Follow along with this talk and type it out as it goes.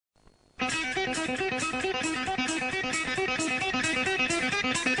Hey,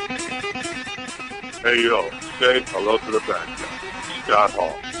 yo, say hello to the band. Scott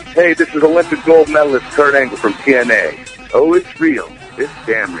Hall. Hey, this is Olympic gold medalist Kurt Angle from TNA. Oh, it's real. It's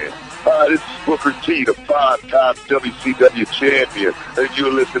damn real. Hi, this is Booker T, the 5-time WCW champion, and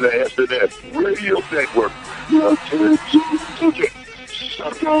you're listening to SNS Radio Network.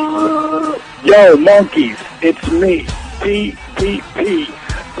 Shut up. Yo, monkeys, it's me, PPP,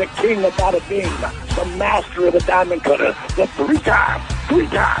 the king of bada bing, the master of the diamond cutter, the three-time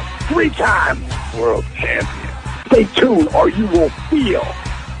world champion. Stay tuned or you will feel.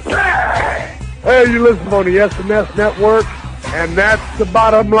 Hey, you listen on the SNS Network, and that's the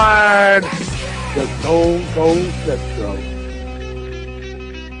bottom line. The Stone Cold Set Show.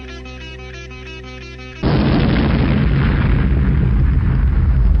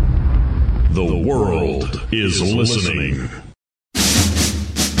 The world is listening.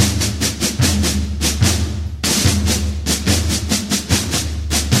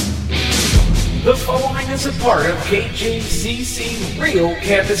 The following is a part of KJCC Real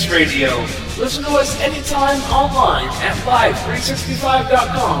Campus Radio. Listen to us anytime online at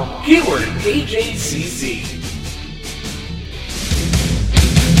live365.com. Keyword KJCC.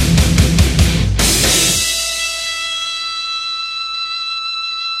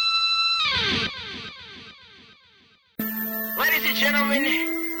 Ladies and gentlemen,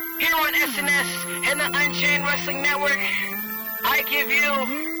 here on SNS and the Unchained Wrestling Network, I give you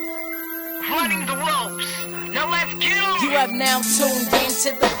Running the Ropes. Now let's kill. You have now tuned in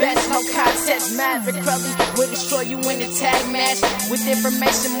to the best no contest. Maverick Crowley will destroy you in a tag match with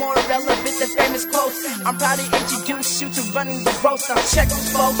information more relevant than famous quotes. I'm proud to introduce you to Running the Ropes. Now check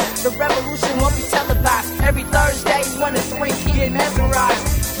this, folks. The revolution won't be televised. Every Thursday, 1 to 3, get mesmerized.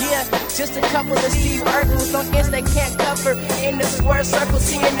 Yeah, just a couple of Steve Urkels on ends they can't cover. In the square circle,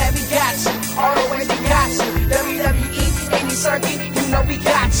 TNA, we got you. All the way we got you. WWE, any circuit, you know we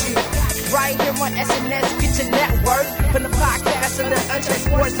got you. Right here on SNS, get your network. From the podcast of the Unchained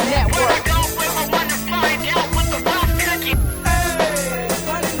Sports Network. Where I go, where I want to find out what the world's cooking. Hey,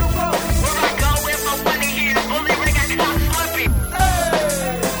 Running the Ropes. Where I go, if I want to hear bully ring, I come slipping. Hey,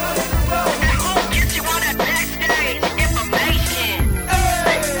 Running the Ropes. And who gets you all that backstage information?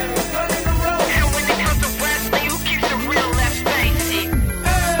 Hey, Running the Ropes. And when it comes to wrestling, who keeps it real, let's face it.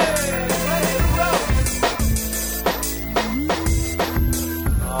 Hey, Running the Ropes.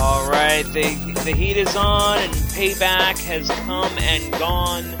 All right, the heat is on and payback has come and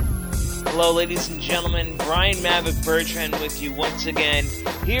gone. Hello, ladies and gentlemen. Brian Maverick Bertrand with you once again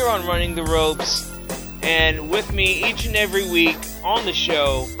here on Running the Ropes. And with me each and every week on the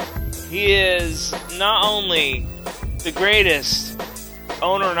show, he is not only the greatest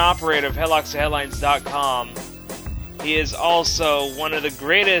owner and operator of headlocksandheadlines.com, he is also one of the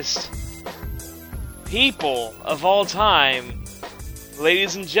greatest people of all time.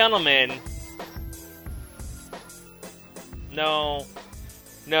 Ladies and gentlemen,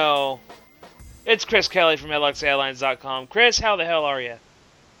 no, it's Chris Kelly from headlocksandheadlines.com. Chris, how the hell are you?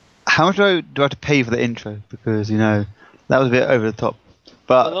 How much do I have to pay for the intro? Because, that was a bit over the top.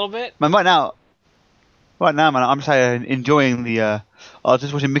 But A little bit? Man, right now, man, I'm just enjoying the... I was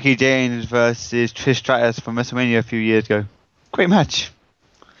just watching Mickie James versus Trish Stratus from WrestleMania a few years ago. Great match.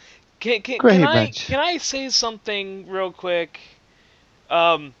 Can I say something real quick?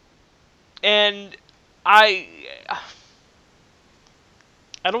 And I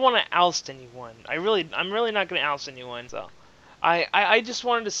don't want to oust anyone. I'm really not going to oust anyone. So, I just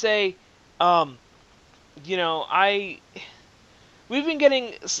wanted to say, we've been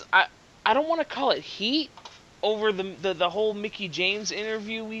getting, I don't want to call it heat over the whole Mickie James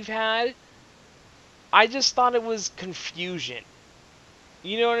interview we've had. I just thought it was confusion.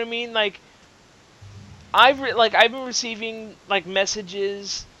 You know what I mean? I've been receiving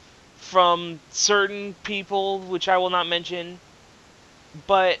messages from certain people, which I will not mention,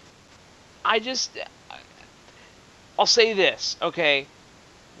 but I'll say this, okay?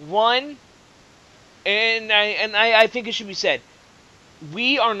 One, and I think it should be said,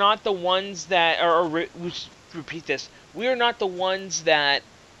 we are not the ones that repeat this. We are not the ones that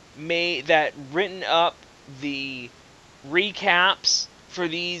written up the recaps for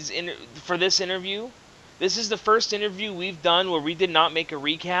this interview. This is the first interview we've done where we did not make a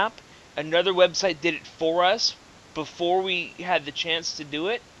recap. Another website did it for us before we had the chance to do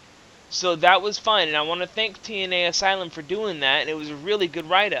it. So that was fun, and I want to thank TNA Asylum for doing that, and it was a really good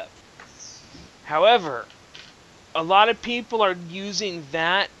write-up. However, a lot of people are using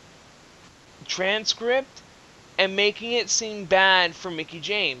that transcript and making it seem bad for Mickie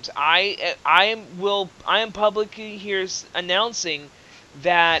James. I am publicly here announcing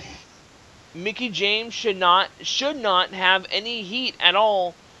that Mickey James should not have any heat at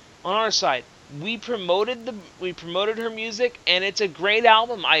all on our side. We promoted her music, and it's a great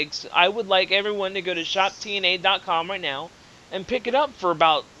album. I would like everyone to go to shoptna.com right now and pick it up for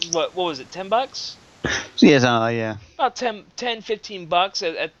about what was it, $10? Yes, yeah. About 10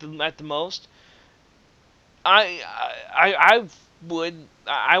 $15 at the most. I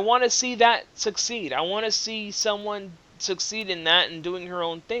want to see that succeed. I want to see someone succeed in that and doing her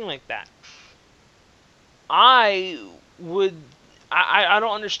own thing like that. I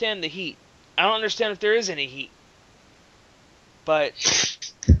don't understand the heat. I don't understand if there is any heat. But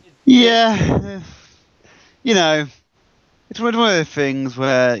yeah, it's one of those things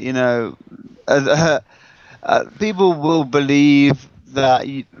where people will believe that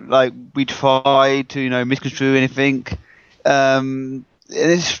we try to misconstrue anything. And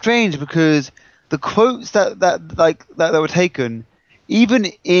it's strange because the quotes that were taken, even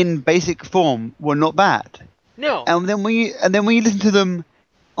in basic form, were not bad. No. And then when you listen to them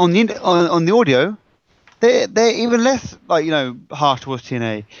on the audio, they're even less harsh towards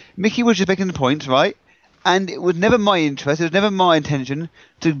TNA. Mickey was just making the point, right? And it was never my interest. It was never my intention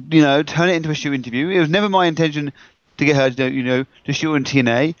to turn it into a shoot interview. It was never my intention to get her to shoot in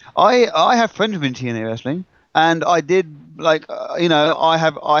TNA. I have friends within TNA wrestling, and I did I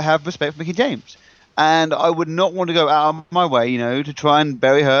have respect for Mickey James, and I would not want to go out of my way to try and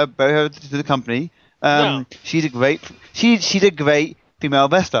bury her to the company. No. She's a great female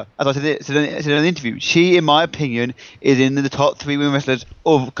wrestler. As I said in the interview, she, in my opinion, is in the top 3 women wrestlers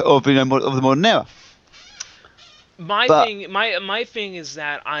of the modern era. My thing is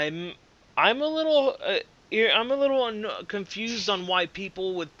that I'm a little confused on why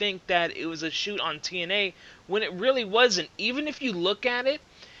people would think that it was a shoot on TNA when it really wasn't. Even if you look at it,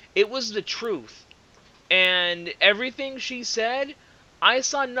 it was the truth. And everything she said, I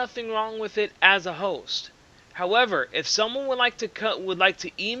saw nothing wrong with it as a host. However, if someone would like to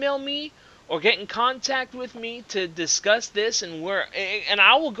email me or get in contact with me to discuss this and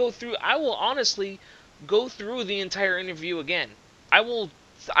I will honestly go through the entire interview again. I will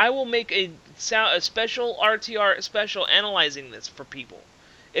make a special RTR special analyzing this for people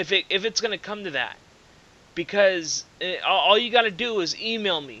if it's going to come to that. Because all you got to do is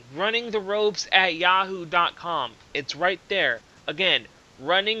email me, runningtheropes@yahoo.com. It's right there. Again,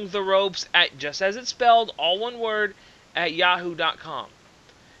 runningtheropes just as it's spelled, all one word, @yahoo.com.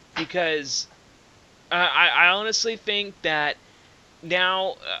 Because I honestly think that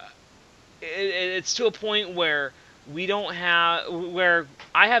now it's to a point where where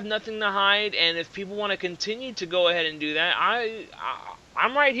I have nothing to hide, and if people want to continue to go ahead and do that,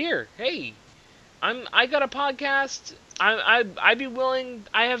 I'm right here. Hey, I got a podcast. I'd be willing.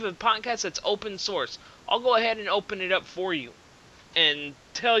 I have a podcast that's open source. I'll go ahead and open it up for you and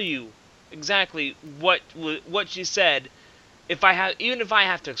tell you exactly what she said, even if I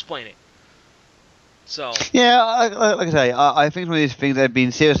have to explain it. So yeah, like I say, I think one of these things that have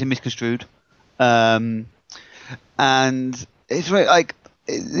been seriously misconstrued, and it's really,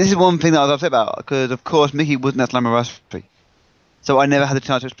 this is one thing that I was upset about, because of course Mickey wasn't at Slammiversary, so I never had the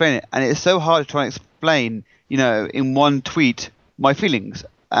chance to explain it, and it's so hard to try and explain, in one tweet my feelings,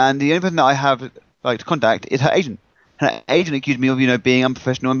 and the only person that I have to contact is her agent. Her agent accused me of being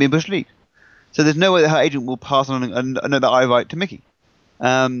unprofessional and being Bush League, so there's no way that her agent will pass on a note that I write to Mickey.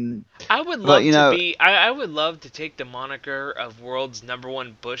 I would love to take the moniker of world's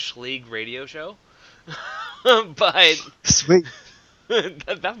 #1 Bush League radio show, but sweet.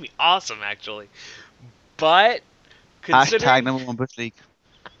 That'd be awesome, actually. But considering #1 Bush League,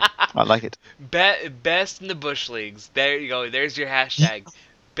 I like it. Best in the Bush Leagues. There you go. There's your hashtag.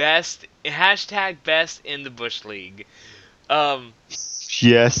 Best in the Bush League.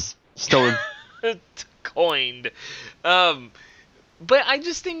 Yes, stolen. Coined. But I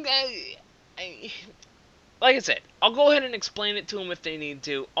just think that, like I said, I'll go ahead and explain it to them if they need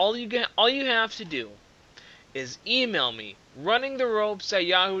to. All you have to do is email me,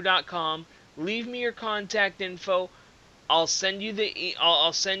 runningtheropes@yahoo.com. Leave me your contact info. I'll send you the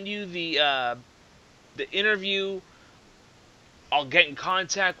interview. I'll get in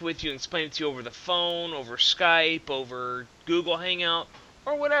contact with you and explain it to you over the phone, over Skype, over Google Hangout,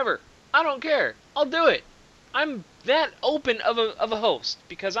 or whatever. I don't care. I'll do it. I'm that open of a host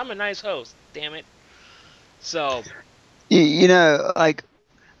because I'm a nice host. Damn it. So,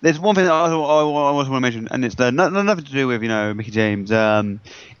 there's one thing that I want to mention, and it's nothing to do with Mickey James.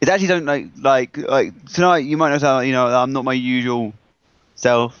 It's actually don't like tonight. You might notice that I'm not my usual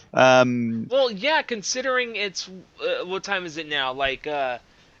self. Well, yeah, considering it's what time is it now?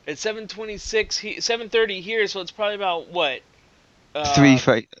 It's 7:26, 7:30 here, so it's probably about what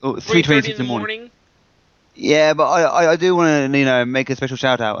 3:26 in the morning. Yeah, but I do want to make a special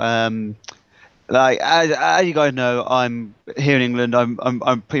shout out. Like as you guys know, I'm here in England.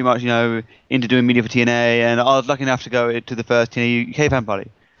 I'm pretty much into doing media for TNA, and I was lucky enough to go to the first TNA UK fan party.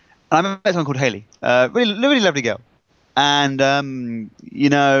 And I met someone called Hayley, really lovely girl, and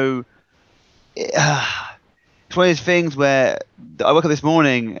it's one of those things where I woke up this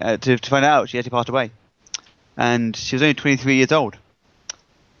morning to find out she actually passed away, and she was only 23 years old.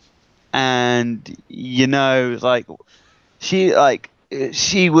 And she was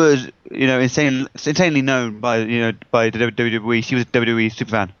insanely known by the WWE. She was a WWE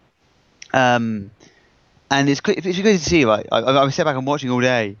superfan. And it's great to see. Right, I sat back and watching all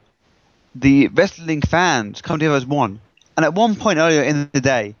day. The wrestling fans come together as one. And at one point earlier in the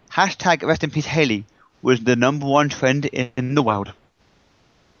day, hashtag Rest in Peace Hayley was the #1 trend in the world.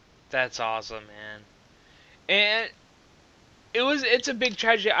 That's awesome, man. And it's a big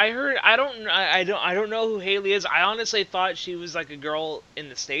tragedy. I heard. I don't know who Hayley is. I honestly thought she was like a girl in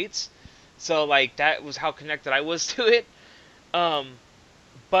the States, so like that was how connected I was to it.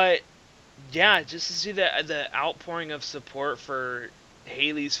 But yeah, just to see the outpouring of support for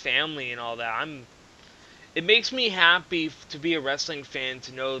Hayley's family and all that, it makes me happy to be a wrestling fan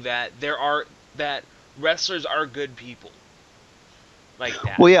to know that that wrestlers are good people like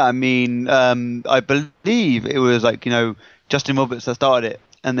that. Well, yeah, I mean, I believe it was Justin Roberts that started it,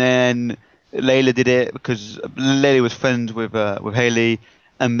 and then Layla did it because Layla was friends with Hayley,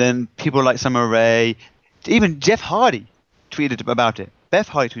 and then people like Summer Rae, even Jeff Hardy tweeted about it. Beth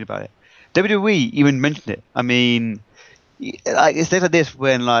Hardy tweeted about it. WWE even mentioned it. I mean, it's things like this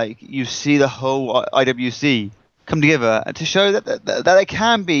when you see the whole IWC come together to show that there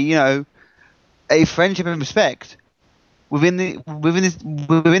can be a friendship and respect within the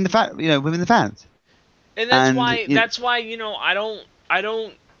fans. And that's why I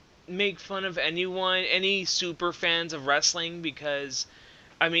don't make fun of any super fans of wrestling, because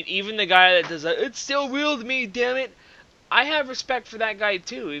I mean, even the guy that does it's still real to me, damn it. I have respect for that guy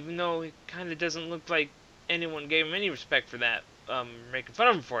too, even though it kind of doesn't look like anyone gave him any respect for that, making fun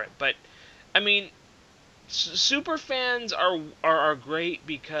of him for it. But I mean, super fans are great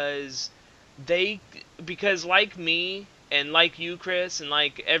because like me, and like you, Chris, and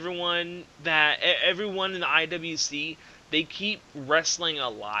like everyone in the IWC, they keep wrestling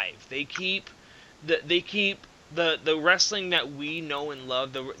alive. They keep the wrestling that we know and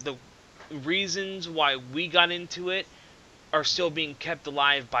love. The reasons why we got into it are still being kept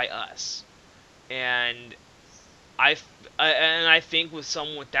alive by us. And I think with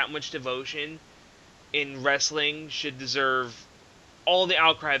someone with that much devotion in wrestling should deserve all the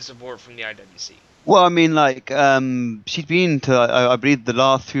outcry of support from the IWC. Well, I mean, she's been to, I believe, the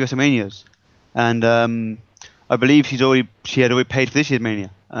last 3 WrestleManias, and I believe she had already paid for this year's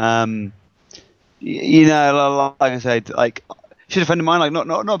Mania. Like I said, she's a friend of mine, not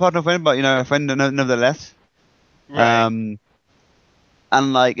a partner friend, but a friend nevertheless. Right. And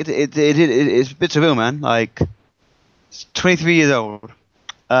it's a bit surreal, man. 23 years old.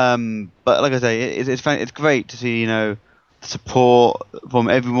 But like I say, it's great to see support from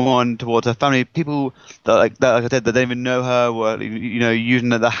everyone towards her family. People that like I said, that don't even know her were using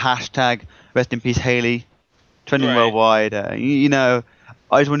the hashtag Rest in Peace Hayley, trending worldwide. I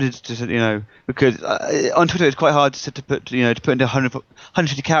just wanted to because on Twitter it's quite hard to put into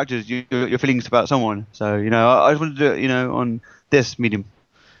 150 characters your feelings about someone. So I just wanted to do it on this medium.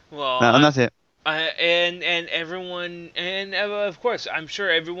 Well, and that's it. And everyone, and of course, I'm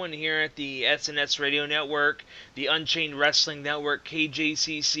sure everyone here at the SNS Radio Network, the Unchained Wrestling Network,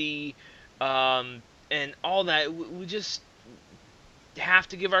 KJCC, and all that, we just have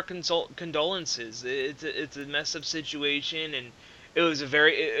to give our condolences. It's a messed up situation, and it was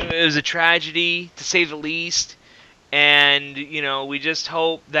a tragedy to say the least. And we just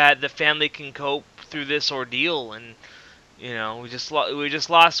hope that the family can cope through this ordeal. And we just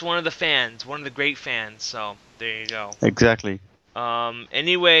lost one of the great fans. So there you go. Exactly.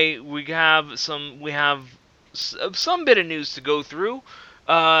 Anyway, we have some bit of news to go through.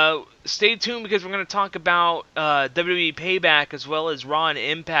 Stay tuned because we're going to talk about WWE Payback as well as Raw and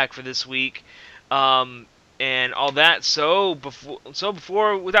Impact for this week, and all that. So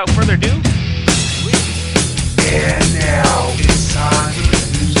before, without further ado. And now it's time for the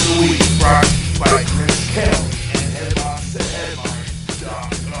news of the week, brought to you by Chris Kelly.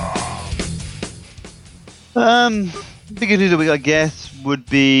 Biggest news of the week, I guess, would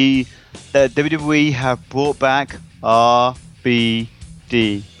be that WWE have brought back RVD.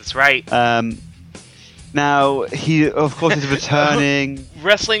 That's right. Now he, of course, is returning.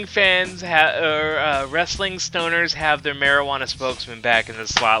 Wrestling fans wrestling stoners have their marijuana spokesman back in the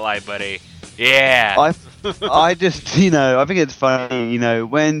spotlight, buddy. Yeah. I just, I think it's funny,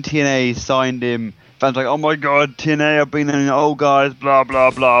 when TNA signed him, fans were like, oh my god, TNA have been in old guys, blah,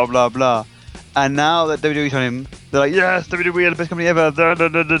 blah, blah, blah, blah. And now that WWE signed him, they're like, yes, WWE are the best company ever, da, da,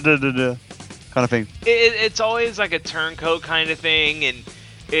 da, da, da, da, da, kind of thing. It's always like a turncoat kind of thing, and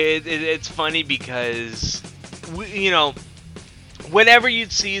it's funny because, whenever you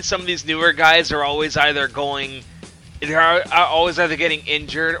see some of these newer guys, they're always either getting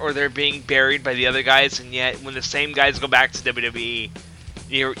injured or they're being buried by the other guys, and yet when the same guys go back to WWE,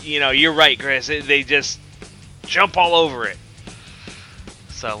 you're right, Chris. They just jump all over it.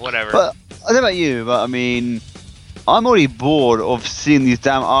 So whatever. But I don't know about you, but I mean, I'm already bored of seeing these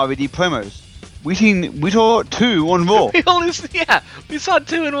damn RVD promos. We saw 2 on Raw. we saw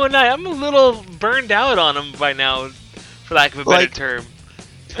 2 in one night. I'm a little burned out on them by now, for lack of a better term.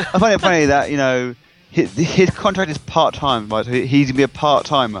 I find it funny that his contract is part-time, right? So he's gonna be a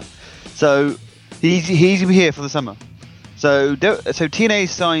part-timer. So he's gonna be here for the summer. So TNA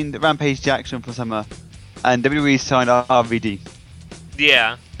signed Rampage Jackson for the summer, and WWE signed RVD.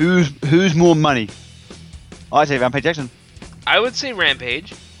 Yeah. Who's more money? I'd say Rampage Jackson. I would say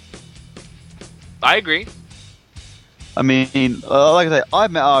Rampage. I agree. I mean, like I say, I've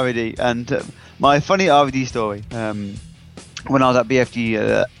met RVD, and my funny RVD story. When I was at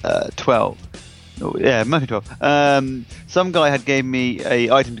BFG 12. Yeah, Mercury 12. Some guy had gave me a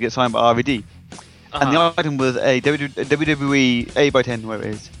item to get signed by RVD, and the item was a WWE 8x10, where it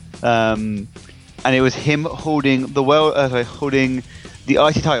is, and it was him holding holding the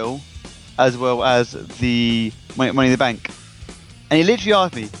IC title as well as the Money in the Bank, and he literally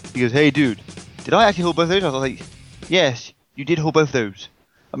asked me. He goes, "Hey, dude, did I actually hold both those?" I was like, "Yes, you did hold both those."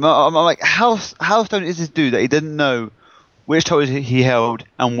 I'm like, how stoned is this dude that he didn't know which titles he held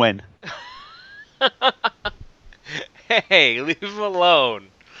and when? Hey, leave him alone.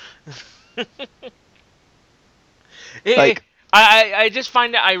 I just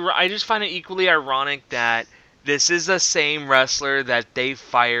find it equally ironic that this is the same wrestler that they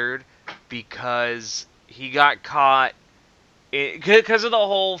fired because he got caught because of the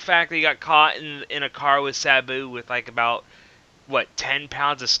whole fact that he got caught in a car with Sabu with like about 10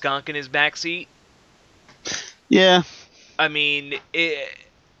 pounds of skunk in his backseat. Yeah. I mean,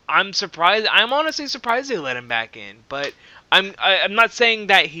 I'm surprised. I'm honestly surprised they let him back in. But I'm not saying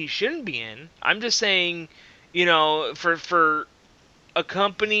that he shouldn't be in. I'm just saying, for a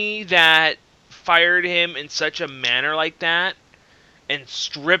company that fired him in such a manner like that and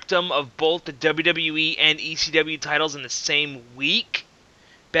stripped him of both the WWE and ECW titles in the same week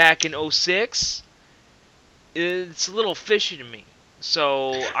back in 2006, it's a little fishy to me.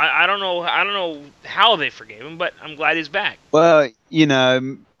 So I don't know how they forgave him, but I'm glad he's back. Well,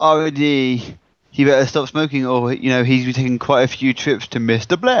 already he better stop smoking, or he's been taking quite a few trips to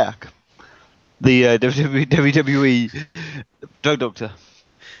Mr. Black, the WWE drug doctor,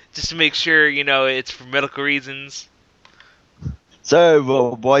 just to make sure it's for medical reasons.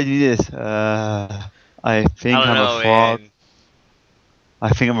 So, why do you do this? I think I'm a frog. Man. I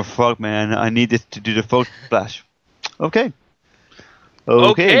think I'm a frog, man. I need this to do the frog splash. Okay.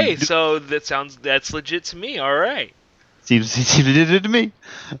 Okay, so that's legit to me. All right. Seems legit to me.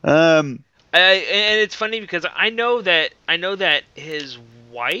 And it's funny because I know that his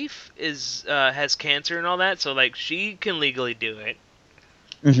wife has cancer and all that, so like she can legally do it.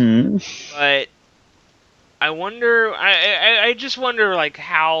 Mm-hmm. But I wonder. I just wonder like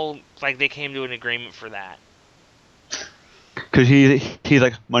how like they came to an agreement for that. Because he's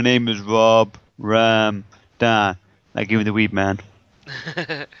like, my name is Rob Ram Dan. Like, give me the weed, man.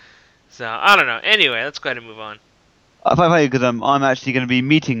 So I don't know. Anyway, let's go ahead and move on. I find it because I'm actually going to be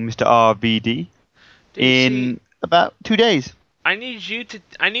meeting Mr. RVD in about 2 days. I need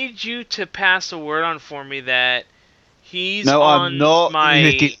you to pass a word on for me that he's on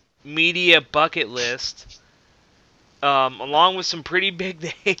my media bucket list, along with some pretty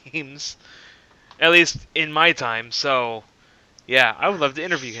big names, at least in my time. So, yeah, I would love to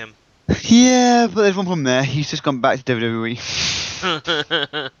interview him. Yeah, but there's one problem there. He's just gone back to WWE.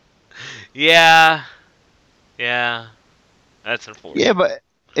 Yeah, that's unfortunate. Yeah, but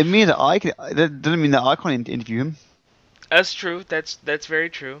it means that that doesn't mean that I can't interview him. That's true. That's very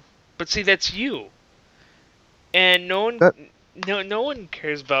true. But see, that's you. And no one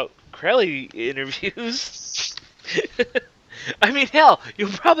cares about Crowley interviews. I mean, hell,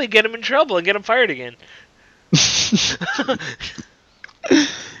 you'll probably get him in trouble and get him fired again.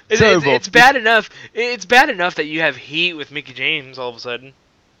 It's bad enough. It's bad enough that you have heat with Mickey James all of a sudden.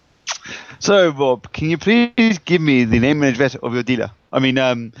 So, Bob, can you please give me the name and address of your dealer? I mean,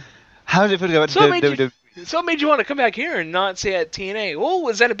 how does it feel to go back to WWE? So it made you want to come back here and not say at TNA. Oh,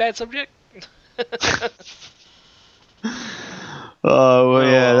 was that a bad subject? Oh, well,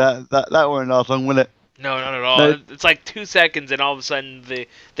 yeah, that won't last long, will it? No, not at all. No. It's like 2 seconds, and all of a sudden the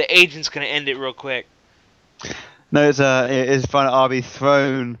agent's gonna end it real quick. No, it's fun. I'll be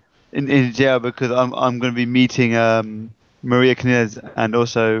thrown in jail because I'm going to be meeting Maria Canez and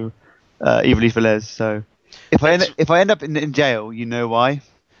also Ivelisse Velez. So if I end up in jail, you know why?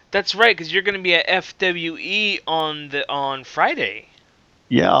 That's right, because you're gonna be at FWE on Friday.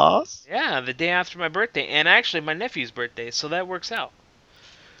 Yes. Yeah, the day after my birthday, and actually my nephew's birthday, so that works out.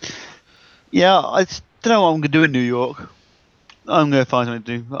 Yeah, I don't know what I'm going to do in New York. I'm going to find something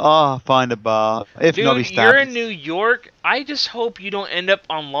to do. I'll find a bar. If Dude, not, be stabbed. you're in New York. I just hope you don't end up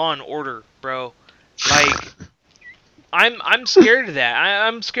on Law and Order, bro. Like, I'm scared of that.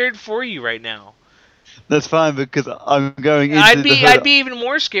 I'm scared for you right now. That's fine because I'm going into I'd the hood. I'd be even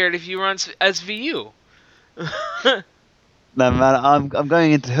more scared if you were on SVU. No, man, I'm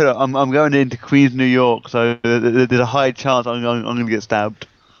going into hood. I'm going into Queens, New York. So there's a high chance I'm going to get stabbed.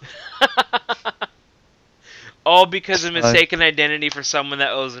 All because of mistaken identity for someone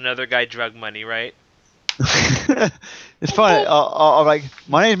that owes another guy drug money, right? It's fine. I'll like,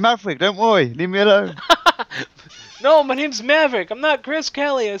 my name's Maverick. Don't worry. Leave me alone. No, my name's Maverick. I'm not Chris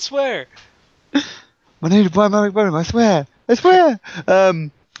Kelly. I swear. My name's Brian Maverick Bonham. I swear. Where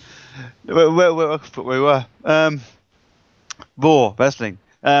we were. Raw wrestling.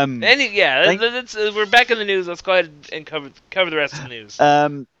 We're back in the news. Let's go ahead and cover the rest of the news.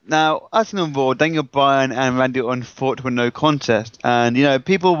 Now, as on Raw, Daniel Bryan and Randy Orton fought to a no contest, and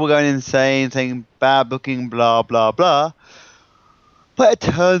people were going insane, saying bad booking, blah blah blah. But it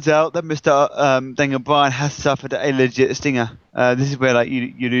turns out that Mr. Daniel Bryan has suffered a legit stinger. This is where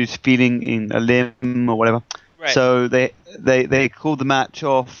you lose feeling in a limb or whatever. Right. So they called the match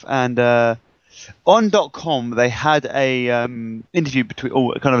off, and on .com they had a interview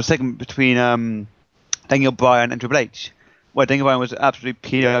kind of a segment between Daniel Bryan and Triple H, where Daniel Bryan was absolutely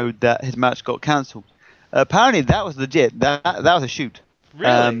PO'd that his match got cancelled. Apparently that was legit. That was a shoot.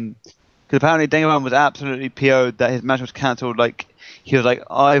 Really? Because apparently Daniel Bryan was absolutely PO'd that his match was cancelled. Like, he was like,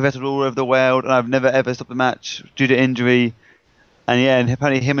 I wrestled all over the world and I've never ever stopped a match due to injury. And yeah, and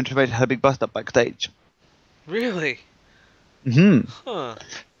apparently him and Triple H had a big bust up backstage. Really? Mm-hmm. Huh.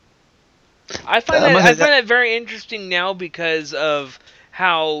 I find that very interesting now because of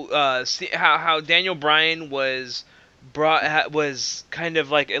how Daniel Bryan was kind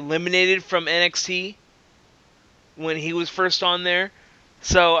of like eliminated from NXT when he was first on there.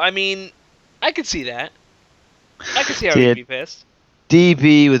 So I mean, I could see that. I could see how he'd be pissed.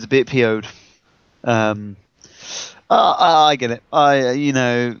 DB was a bit PO'd. I get it. As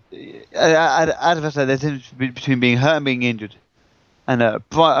I said, there's a difference between being hurt and being injured. And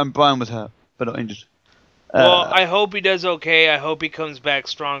Bryan was hurt, but not injured. Well, I hope he does okay. I hope he comes back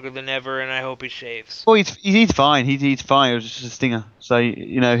stronger than ever, and I hope he shaves. Well, he's fine. He's fine. It was just a stinger. So,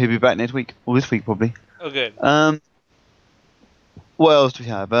 he'll be back next week. Or this week, probably. Oh, good. What else do we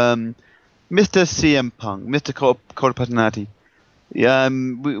have? Mr. CM Punk, Mr. Cold Personality. We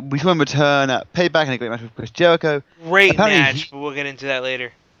saw him return at Payback in a great match with Chris Jericho. Great match, but we'll get into that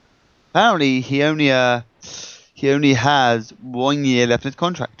later. Apparently, he only has 1 year left in his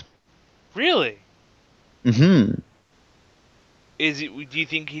contract. Really? Mm-hmm. Do you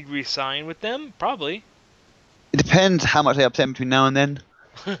think he'd resign with them? Probably. It depends how much they upset him between now and then.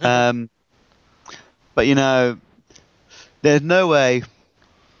 But there's no way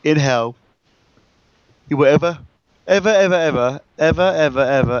in hell he will ever go to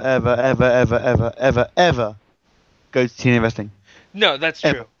TNA Wrestling. No, that's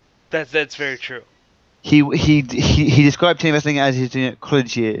Ever. true. That's very true. He described TNA Wrestling as his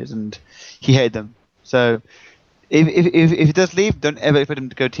college years, and he hated them. So if he does leave, don't ever expect him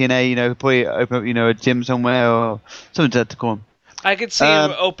to go to TNA. Probably open up a gym somewhere or something to call him. I could see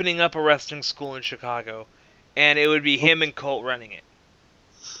him opening up a wrestling school in Chicago, and it would be him and Colt running it.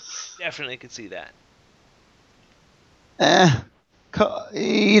 Definitely could see that. I'm not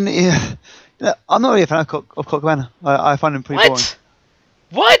really a fan of Colt Cabana. I find him pretty boring.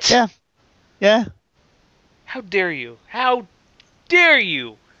 What? Yeah. How dare you? How dare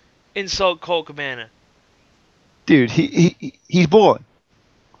you insult Colt Cabana? Dude, he's boring.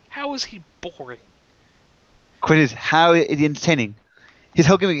 How is he boring? Question is, how is he entertaining? His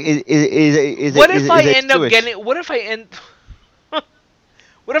whole gimmick is What if I end up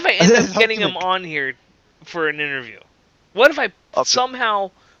getting him on here for an interview? What if I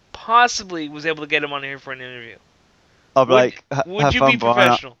somehow possibly was able to get him on here for an interview? Would you be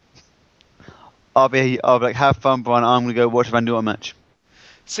professional? I'll be like, have fun, Brian. I'm gonna go watch a Randy Orton match.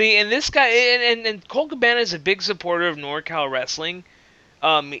 See, and this guy, and Colt Cabana is a big supporter of NorCal wrestling.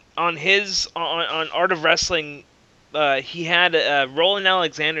 On Art of Wrestling, he had Roland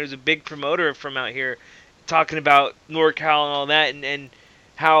Alexander, who's a big promoter from out here, talking about NorCal and all that, and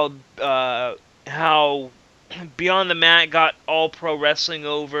how Beyond the Mat got All Pro Wrestling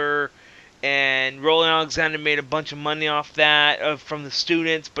over, and Roland Alexander made a bunch of money off that from the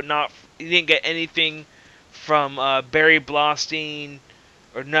students, but he didn't get anything from Barry Blostein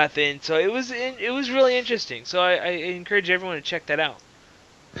or nothing. So it was really interesting. So I encourage everyone to check that out.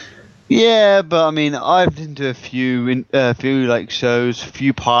 Yeah, but I mean, I've listened to a few like shows,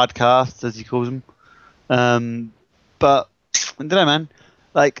 few podcasts as he calls them. But I don't know, man.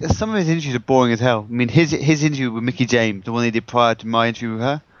 Like, some of his interviews are boring as hell. I mean, his interview with Mickey James, the one they did prior to my interview with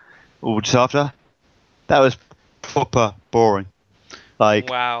her, or just after, that was proper boring. Like,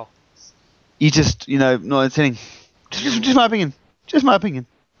 wow. You just, not entertaining. Just my opinion. Just my opinion.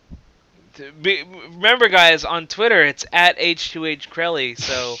 Remember, guys, on Twitter, it's at H2H Crelly,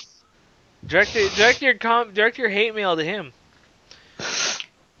 so direct your hate mail to him.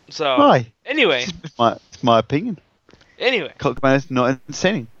 So, why? Anyway. It's my opinion. Anyway. Colt Cabana's not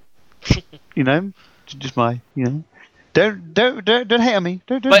entertaining. Just my, Don't hate on me.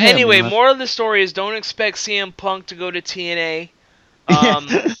 Don't but hate anyway, on me, moral of the story is don't expect CM Punk to go to TNA.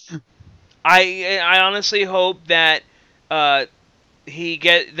 I honestly hope that CM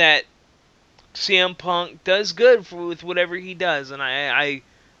Punk does good with whatever he does, and I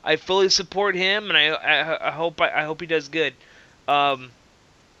fully support him, and I hope he does good.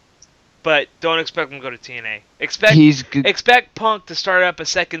 But don't expect him to go to TNA. Expect Punk to start up a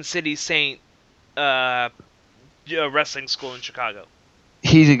Second City Saint wrestling school in Chicago.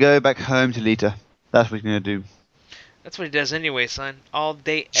 He's gonna go back home to Lita. That's what he's gonna do. That's what he does anyway, son. All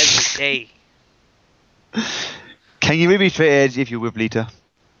day, every day. Can you really be straight edge if you're with Lita?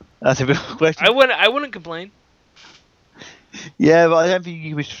 That's a big question. I wouldn't complain. Yeah, but I don't think you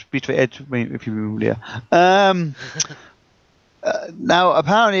can be straight edge if you're with Lita. Now,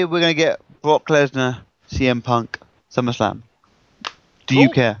 apparently, we're going to get Brock Lesnar, CM Punk, SummerSlam. Do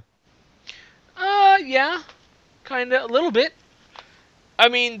you care? Yeah, kinda, a little bit. I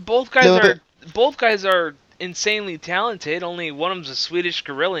mean, both guys are insanely talented. Only one of them's a Swedish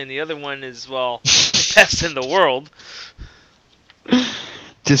gorilla, and the other one is, well, the best in the world.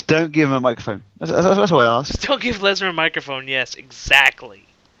 Just don't give him a microphone. That's what I asked. Just don't give Lesnar a microphone. Yes, exactly.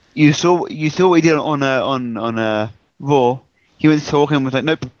 You saw what he did on Raw. He went talking and was like,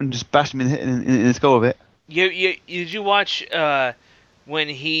 nope, and just bashed him in the skull with it. Did you watch when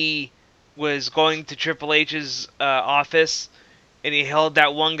he was going to Triple H's office and he held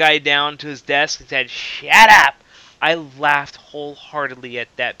that one guy down to his desk and said, "Shut up"? I laughed wholeheartedly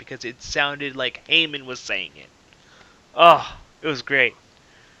at that because it sounded like Heyman was saying it. Oh, it was great.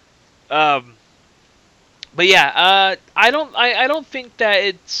 But yeah, I don't think that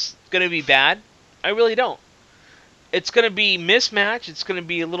it's gonna be bad. I really don't. It's going to be mismatch. It's going to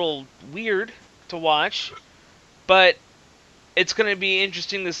be a little weird to watch. But it's going to be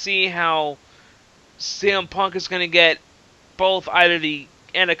interesting to see how CM Punk is going to get both either the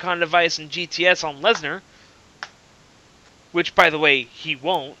Anaconda Vice and GTS on Lesnar. Which, by the way, he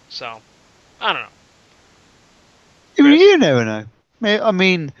won't. So, I don't know. You never know. I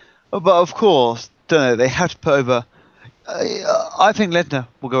mean, but of course, don't know. They have to put over... I think Lesnar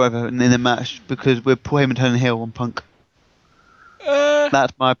will go over in the match because we're Paul Heyman turning heel on Punk.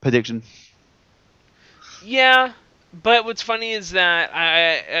 That's my prediction. Yeah, but what's funny is that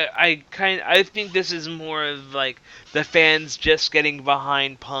I think this is more of like the fans just getting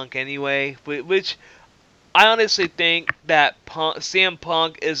behind Punk anyway, which I honestly think that CM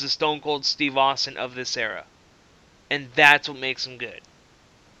Punk is the Stone Cold Steve Austin of this era, and that's what makes him good.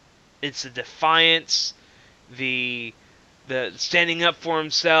 It's the defiance, the standing up for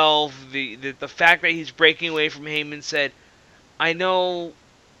himself, the fact that he's breaking away from Heyman. Said, I know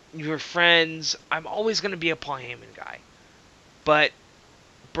you're friends. I'm always going to be a Paul Heyman guy. But,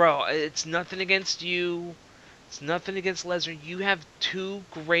 bro, it's nothing against you. It's nothing against Lesnar. You have two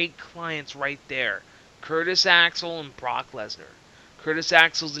great clients right there. Curtis Axel and Brock Lesnar. Curtis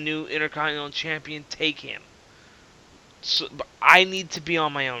Axel's the new Intercontinental Champion. Take him. So, I need to be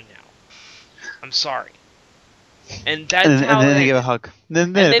on my own now. I'm sorry. And that's how. And then they give a hug.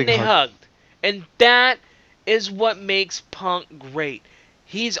 And then they hugged. And that is what makes Punk great.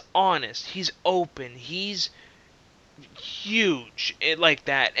 He's honest. He's open. He's huge like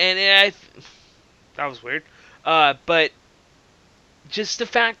that. And that was weird. But just the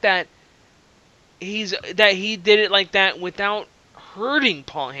fact that he did it like that without hurting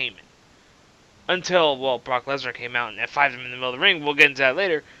Paul Heyman. until, well, Brock Lesnar came out and F5'd him in the middle of the ring. We'll get into that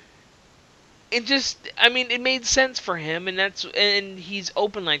later. It just, I mean, it made sense for him, and he's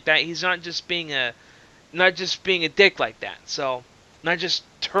open like that. He's not just being a dick like that. So, not just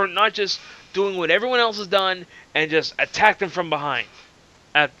doing what everyone else has done and just attack them from behind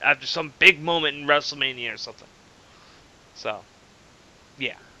after some big moment in WrestleMania or something. So,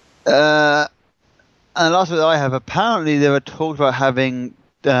 yeah. And the last bit that I have, apparently there were talks about having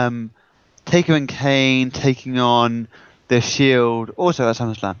Taker and Kane taking on the Shield also at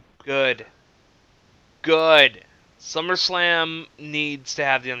SummerSlam. Good. SummerSlam needs to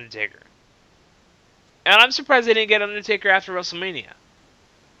have The Undertaker. And I'm surprised they didn't get Undertaker after WrestleMania.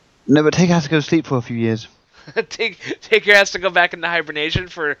 No, but Taker has to go to sleep for a few years. Taker has to go back into hibernation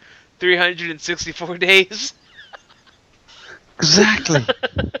for 364 days. Exactly.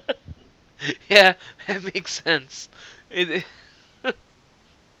 Yeah, that makes sense.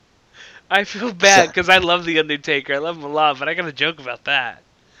 I feel bad because I love The Undertaker. I love him a lot, but I got a joke about that.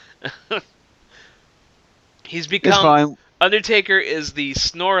 He's become... Undertaker is the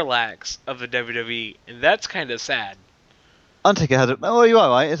Snorlax of the WWE, and that's kind of sad. Undertaker had... Oh, you are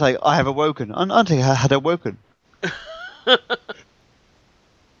right. It's like, I have awoken. Undertaker had awoken.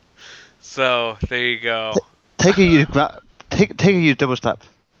 So, there you go. Taker used double slap.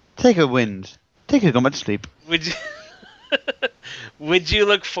 Taker wins. Taker gone back to sleep. Would you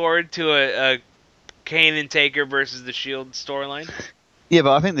look forward to a Kane and Taker versus the Shield storyline? Yeah,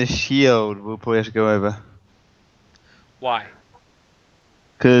 but I think the Shield will probably have to go over. Why?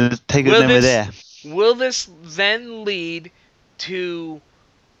 Because Taker's never there. Will this then lead to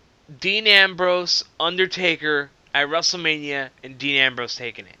Dean Ambrose, Undertaker at WrestleMania, and Dean Ambrose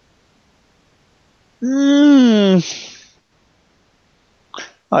taking it?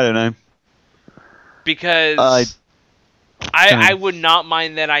 I don't know. Because I would not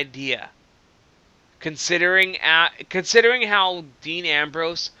mind that idea. Considering how Dean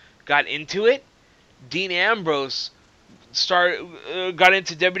Ambrose got into it, Dean Ambrose got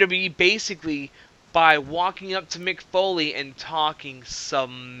into WWE basically by walking up to Mick Foley and talking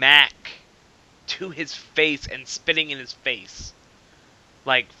smack to his face and spitting in his face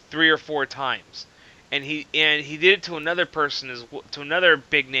like 3 or 4 times, and he did it to another person to another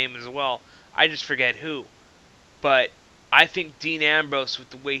big name as well. I just forget who, but I think Dean Ambrose,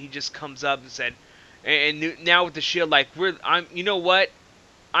 with the way he just comes up and said, and now with the Shield, like you know what,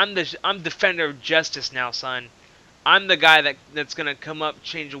 I'm defender of justice now, son. I'm the guy that's gonna come up,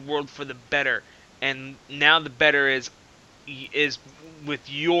 change the world for the better, and now the better is with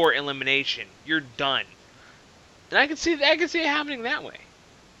your elimination. You're done, and I can see it happening that way.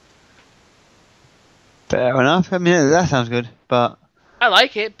 Fair enough. I mean, that sounds good, but I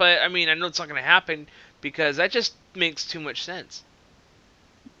like it, but I mean, I know it's not gonna happen because that just makes too much sense.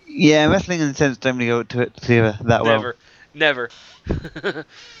 Yeah, wrestling and sense don't really go together that well. Never.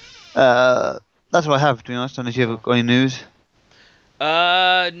 That's what I have, to be honest. Unless you have got any news.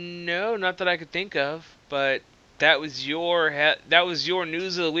 No, not that I could think of. But that was your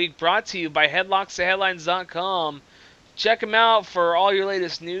news of the week, brought to you by headlockstoheadlines.com. Check them out for all your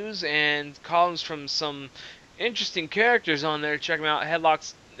latest news and columns from some interesting characters on there. Check them out.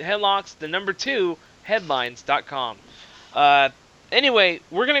 Headlocks, the number 2, headlines.com. Anyway,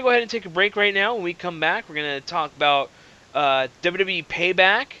 we're going to go ahead and take a break right now. When we come back, we're going to talk about WWE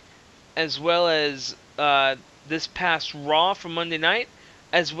Payback, as well as this past Raw from Monday night,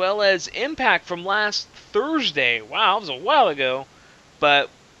 as well as Impact from last Thursday. Wow, it was a while ago. But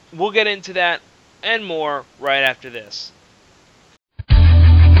we'll get into that and more right after this.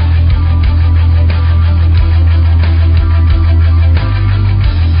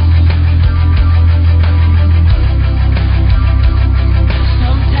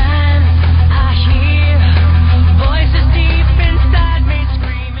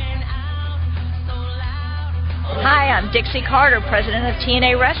 I'm Dixie Carter, president of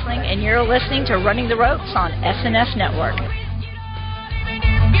TNA Wrestling, and you're listening to Running the Ropes on SNS Network.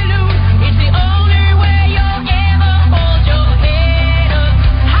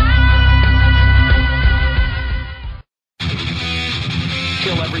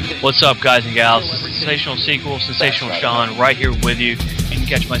 What's up, guys and gals? Sensational Sequel, Sensational Sean, right here with you. You can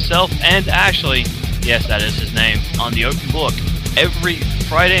catch myself and Ashley, yes, that is his name, on the Open Book every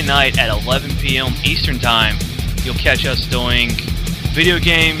Friday night at 11 p.m. Eastern Time. You'll catch us doing video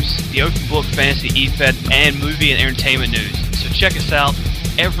games, the Open Book, Fantasy EFED, and movie and entertainment news. So check us out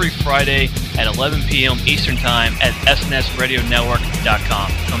every Friday at 11 p.m. Eastern Time at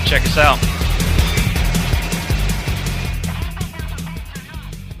snsradionetwork.com. Come check us out.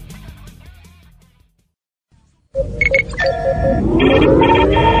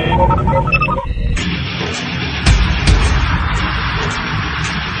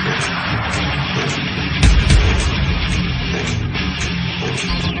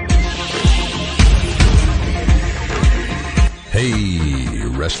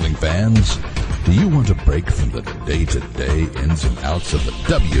 wrestling fans? Do you want to break from the day-to-day ins and outs of the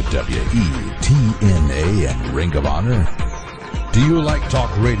WWE, TNA, and Ring of Honor? Do you like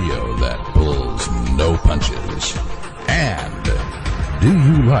talk radio that pulls no punches? And do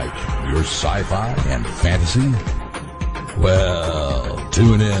you like your sci-fi and fantasy? Well,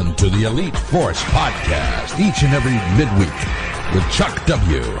 tune in to the Elite Force podcast each and every midweek with Chuck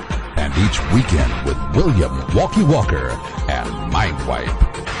W. and each weekend with William Walkie Walker and Mindwipe.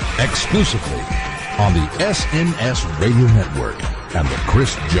 Exclusively on the SNS Radio Network and the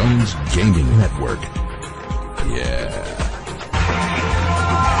Chris Jones Gaming Network. Yeah.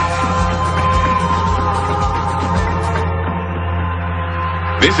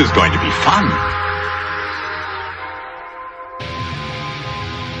 This is going to be fun.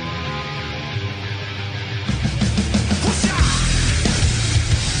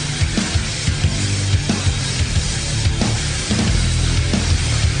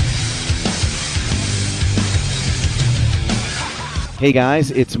 Hey guys,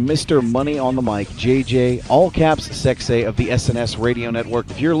 it's Mr. Money on the Mic, JJ, all caps Sexay of the SNS Radio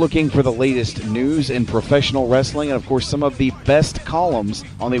Network. If you're looking for the latest news in professional wrestling and of course some of the best columns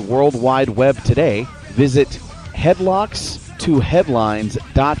on the World Wide Web today, visit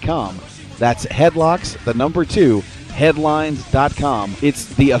headlocks2headlines.com. That's headlocks, the number 2, headlines.com. It's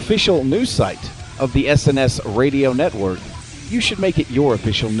the official news site of the SNS Radio Network. You should make it your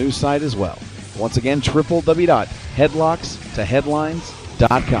official news site as well. Once again,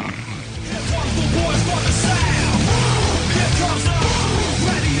 www.headlockstoheadlines.com.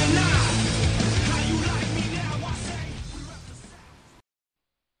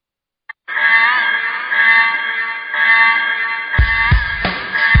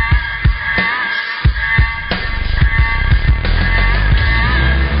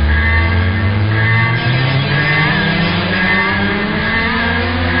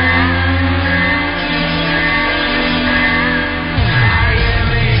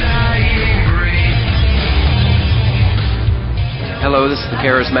 Hello, this is the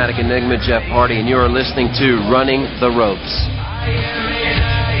charismatic enigma Jeff Hardy, and you are listening to Running the Ropes.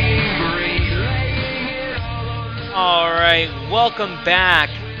 All right, welcome back.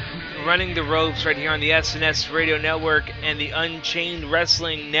 Running the Ropes right here on the SNS Radio Network and the Unchained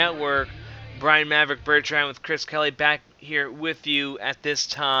Wrestling Network. Brian Maverick Bertrand with Chris Kelly back here with you at this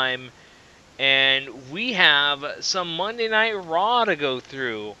time. And we have some Monday Night Raw to go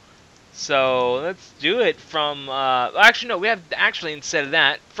through. So let's do it from, instead of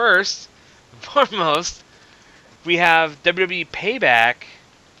that, first, foremost, we have WWE Payback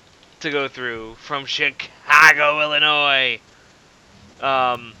to go through from Chicago, Illinois.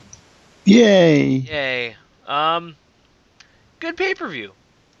 Yay. Good pay-per-view.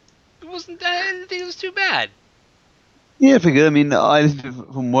 I didn't think it was too bad. Yeah, pretty good. I mean, I listened to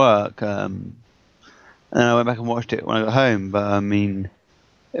it from work, and I went back and watched it when I got home, but I mean,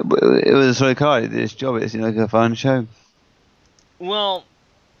 it was a solid card. It did its job. It's like a fun show. Well,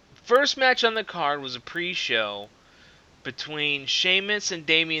 first match on the card was a pre-show between Sheamus and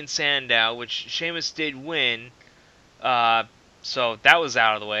Damian Sandow, which Sheamus did win, so that was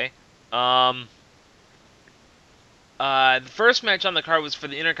out of the way. The first match on the card was for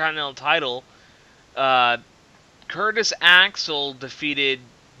the Intercontinental title. Curtis Axel defeated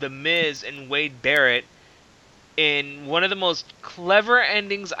The Miz and Wade Barrett in one of the most clever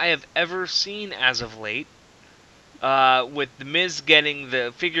endings I have ever seen as of late, with The Miz getting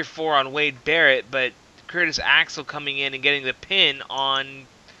the figure 4 on Wade Barrett, but Curtis Axel coming in and getting the pin on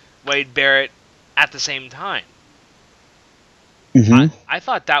Wade Barrett at the same time. Mm-hmm. I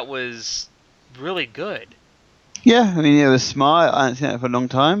thought that was really good. Yeah, I mean, it was smart. I haven't seen that for a long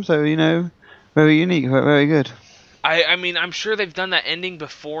time, so, very unique, very good. I mean, I'm sure they've done that ending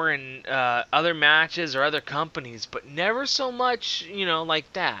before in other matches or other companies, but never so much,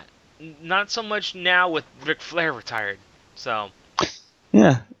 like that. Not so much now with Ric Flair retired. So.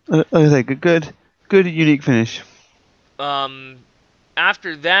 Yeah, like I say, good, unique finish.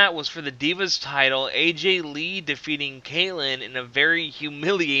 After that was for the Divas title, AJ Lee defeating Kaitlyn in a very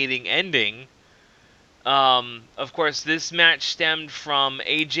humiliating ending. Of course, this match stemmed from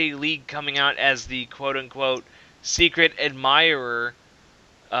AJ Lee coming out as the quote-unquote secret admirer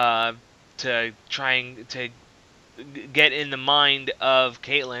to trying to get in the mind of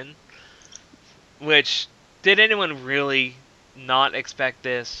Kaitlyn. Which, did anyone really not expect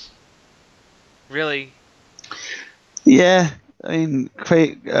this? Really? Yeah, I mean,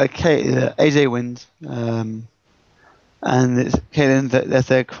 AJ wins. And it's Kaitlyn that's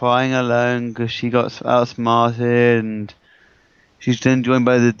there crying alone because she got outsmarted, and she's then joined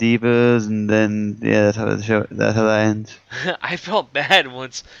by the Divas, and then that's how the show. That's how that ends. I felt bad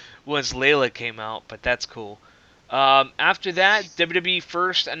once Layla came out, but that's cool. After that, WWE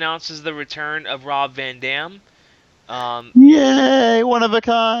first announces the return of Rob Van Dam. Yay! One of a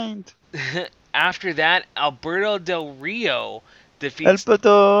kind. After that, Alberto Del Rio defeats.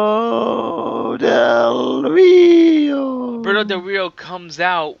 Alberto Del Rio. Alberto Del Rio comes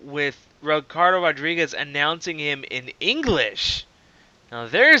out with Ricardo Rodriguez announcing him in English. Now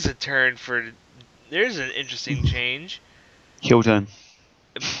there's a turn for. There's an interesting change. Heel turn.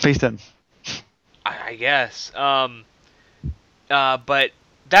 Face turn. I guess. But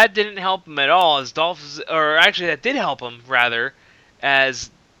that didn't help him at all. As that did help him rather, as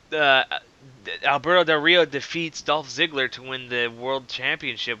Alberto Del Rio defeats Dolph Ziggler to win the World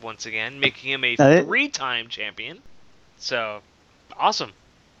Championship once again, making him a 3-time champion. So, awesome.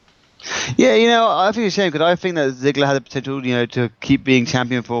 Yeah, I think it's a shame because I think that Ziggler had the potential, to keep being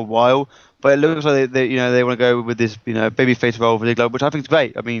champion for a while. But it looks like they want to go with this, babyface role for Ziggler, which I think is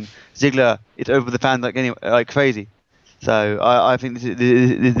great. I mean, Ziggler is over the fans like crazy. So I think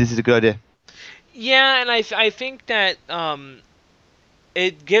this is a good idea. Yeah, and I think that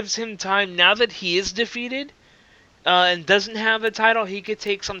it gives him time now that he is defeated and doesn't have the title. He could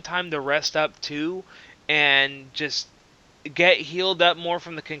take some time to rest up too, and just get healed up more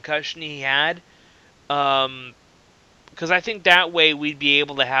from the concussion he had. Because I think that way we'd be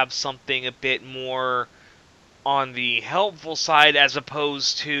able to have something a bit more on the helpful side, as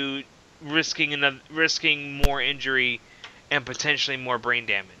opposed to risking more injury and potentially more brain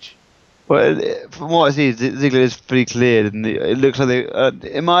damage. Well, from what I see, Ziggler is pretty cleared, and it looks like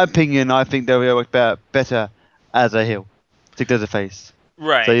in my opinion, I think Del Rio works better as a heel. Ziggler as a face.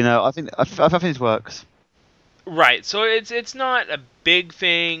 Right. So I think this works. Right. So it's not a big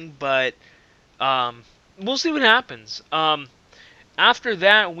thing, but we'll see what happens. After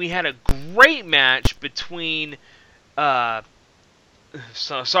that, we had a great match between.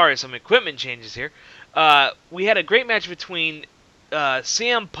 Some equipment changes here. We had a great match between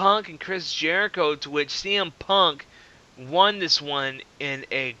CM Punk and Chris Jericho, to which CM Punk won this one in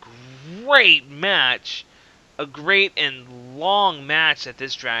a great match, a great and long match that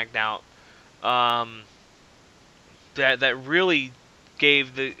this dragged out. That really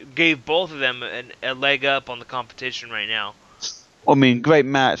gave both of them a leg up on the competition right now. I mean, great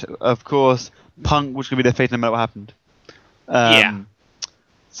match. Of course, Punk was going to be their face no matter what happened. Yeah.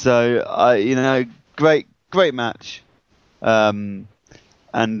 So, great match. And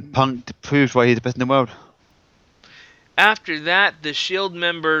Punk proves why he's the best in the world. After that, the Shield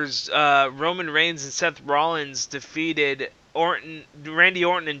members, Roman Reigns and Seth Rollins, defeated Randy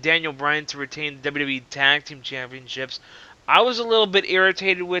Orton and Daniel Bryan to retain the WWE Tag Team Championships. I was a little bit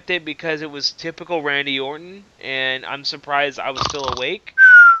irritated with it because it was typical Randy Orton, and I'm surprised I was still awake.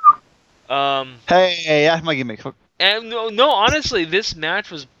 Hey, that's my gimmick. And no, honestly, this match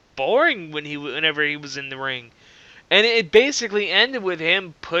was boring whenever he was in the ring. And it basically ended with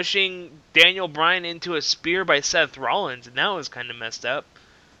him pushing Daniel Bryan into a spear by Seth Rollins, and that was kind of messed up.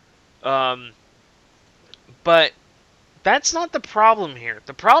 But that's not the problem here.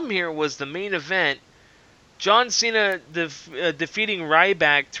 The problem here was the main event. John Cena defeating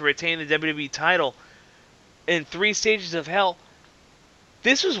Ryback to retain the WWE title in 3 stages of hell.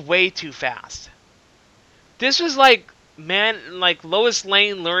 This was way too fast. This was like Lois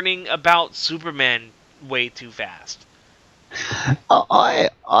Lane learning about Superman way too fast. I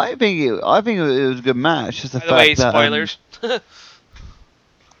think it was a good match. Just the By the way, spoilers.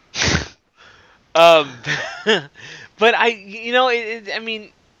 But I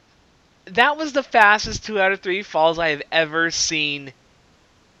mean, that was the fastest 2 out of 3 falls I have ever seen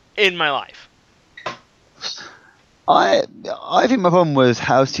in my life. I think my problem was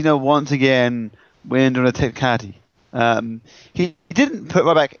how Cena once again went on a technicality. He didn't put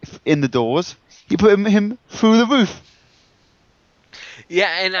Ryback in the doors. He put him through the roof.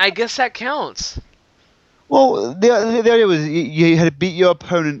 Yeah, and I guess that counts. Well, the idea was you had to beat your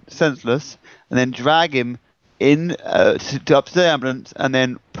opponent senseless and then drag him in up to the ambulance and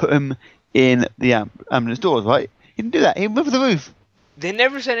then put him in the ambulance doors, right? He didn't do that. He went for the roof. They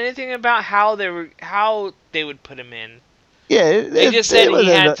never said anything about how they would put him in. Yeah, they just said he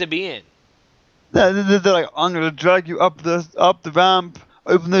had to be in. They're like, I'm gonna drag you up the ramp,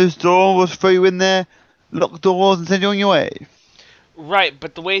 open those doors, throw you in there, lock the doors, and send you on your way. Right,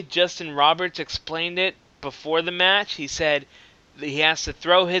 but the way Justin Roberts explained it before the match, he said that he has to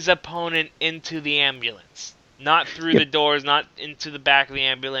throw his opponent into the ambulance, not through the doors, not into the back of the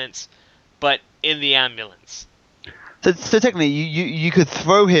ambulance, but in the ambulance. So technically, you could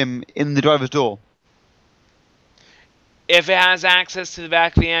throw him in the driver's door. If it has access to the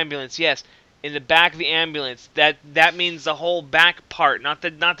back of the ambulance, yes. In the back of the ambulance, that means the whole back part, not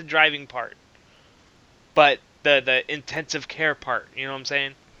the driving part, but the intensive care part. You know what I'm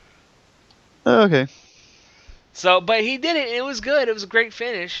saying? Oh, okay. So, but he did it. And it was good. It was a great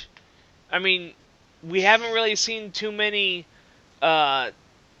finish. I mean, we haven't really seen too many matches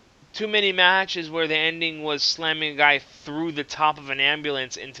where the ending was slamming a guy through the top of an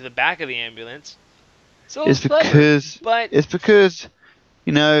ambulance into the back of the ambulance. So It's because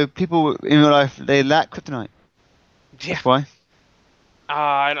people in real life, they lack kryptonite. Yeah. That's why.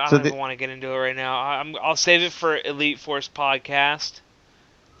 I don't even want to get into it right now. I'll save it for Elite Force podcast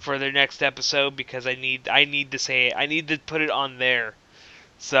for their next episode because I need to say it. I need to put it on there.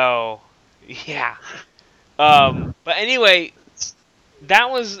 So, yeah. But anyway, that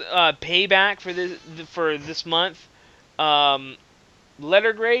was payback for this month.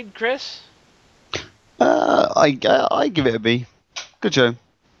 Letter grade, Chris? I give it a B. Good show.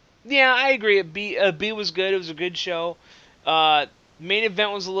 Yeah, I agree. A B was good. It was a good show. Main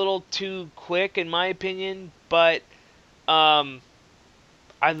event was a little too quick in my opinion, but I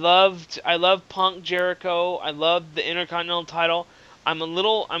loved Punk Jericho. I loved the Intercontinental title. I'm a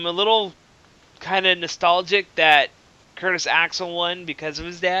little kind of nostalgic that Curtis Axel won because of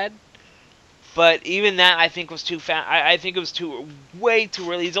his dad. But even that I think was too fast. I think it was way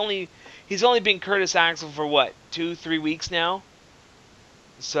too early. He's only been Curtis Axel for what, 2-3 weeks now.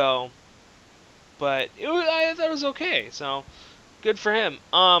 So, but I thought it was okay. So, good for him.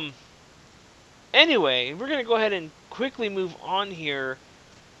 Anyway, we're gonna go ahead and quickly move on here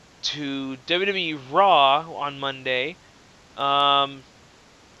to WWE Raw on Monday. Let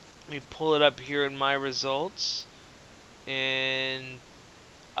me pull it up here in my results. And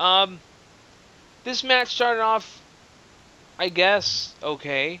this match started off, I guess,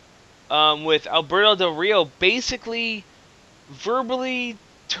 okay, with Alberto Del Rio basically verbally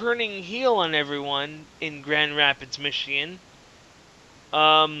turning heel on everyone in Grand Rapids, Michigan.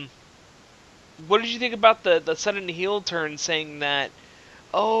 What did you think about the sudden heel turn, saying that,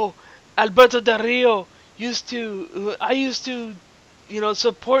 oh, Alberto Del Rio I used to,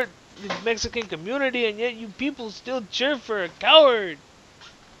 support the Mexican community, and yet you people still cheer for a coward.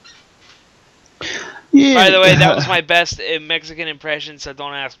 Yeah. By the way, that was my best Mexican impression, so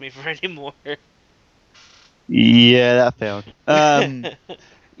don't ask me for any more. Yeah, that failed.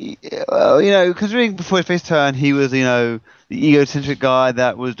 Well, considering before his face turn, he was, the egocentric guy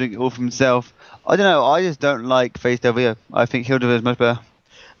that was doing it all for himself. I don't know. I just don't like face Del Rio. I think heel Del Rio is much better.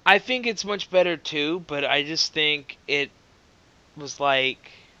 I think it's much better too, but I just think it was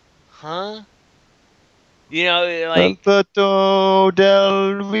like, huh? Alberto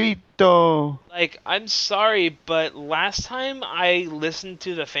Del Rio. Like, I'm sorry, but last time I listened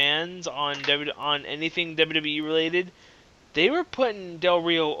to the fans on anything WWE related, they were putting Del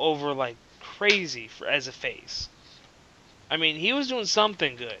Rio over like crazy as a face. I mean, he was doing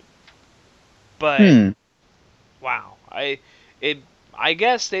something good, but wow, I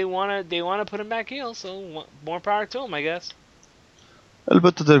guess they wanna put him back heel, so more power to him, I guess.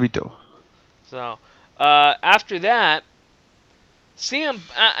 Alberto Del Rio. So after that,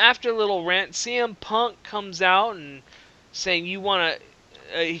 after a little rant, CM Punk comes out and saying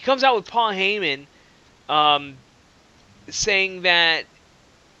he comes out with Paul Heyman, saying that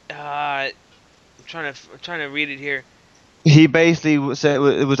I'm trying to read it here. He basically was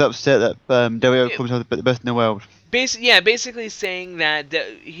upset that Del Rio comes out the best in the world. Basically saying that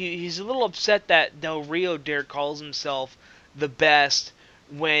he's a little upset that Del Rio calls himself the best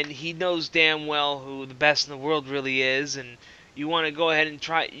when he knows damn well who the best in the world really is, and you want to go ahead and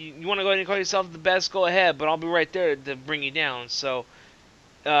call yourself the best, go ahead, but I'll be right there to bring you down. So,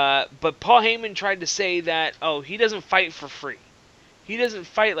 but Paul Heyman tried to say that, oh, he doesn't fight for free. He doesn't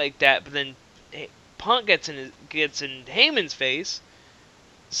fight like that, but then Punk gets in Heyman's face,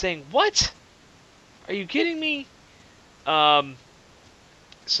 saying, "What? Are you kidding me?"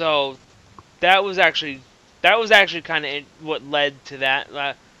 So that was actually kind of what led to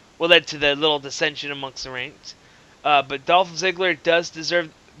that. What led to the little dissension amongst the ranks. But Dolph Ziggler does deserve.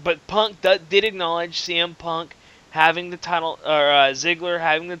 But Punk did acknowledge CM Punk having the title, or Ziggler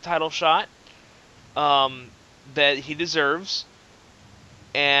having the title shot that he deserves,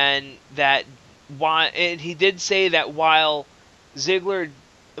 and that he did say that while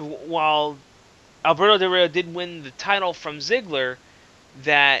Alberto Del Rio did win the title from Ziggler,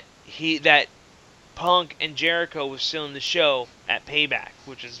 that Punk and Jericho was still in the show at Payback,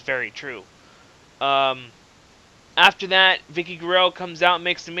 which is very true. After that, Vicky Guerrero comes out and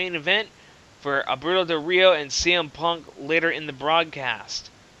makes the main event for Alberto Del Rio and CM Punk later in the broadcast.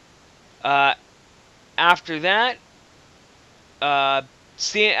 After that,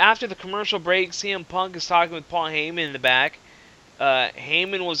 After the commercial break, CM Punk is talking with Paul Heyman in the back.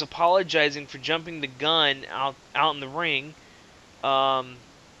 Heyman was apologizing for jumping the gun out in the ring,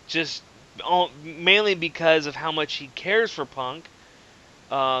 mainly because of how much he cares for Punk,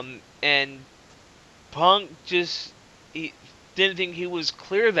 and Punk he didn't think he was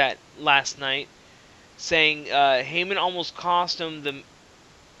clear that last night, saying Heyman almost cost him the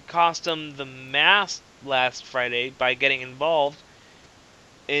mask last Friday by getting involved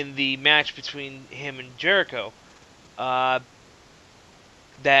in the match between him and Jericho.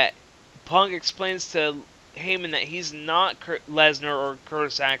 That Punk explains to Heyman that he's not Lesnar or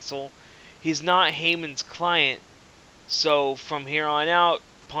Curtis Axel. He's not Heyman's client. So from here on out,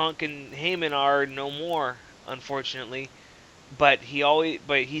 Punk and Heyman are no more, unfortunately. But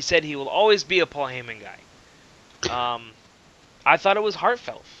he said he will always be a Paul Heyman guy. I thought it was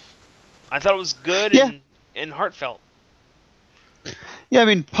heartfelt. I thought it was good and heartfelt. Yeah, I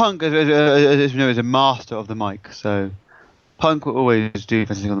mean, Punk, as you know, is a master of the mic, so Punk will always do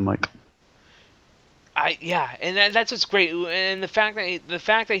everything on the mic. And that's what's great. And the fact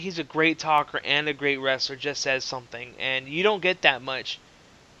that he's a great talker and a great wrestler just says something. And you don't get that much.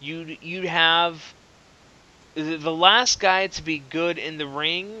 You'd have the last guy to be good in the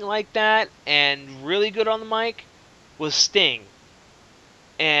ring like that and really good on the mic was Sting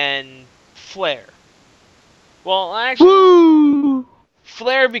and Flair. Well, actually,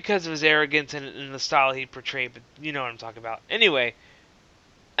 Flair because of his arrogance and the style he portrayed, but you know what I'm talking about. Anyway,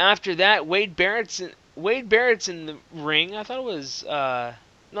 after that, Wade Barrett's in the ring. I thought it was it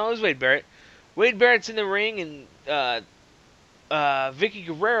was Wade Barrett. Wade Barrett's in the ring, and Vicky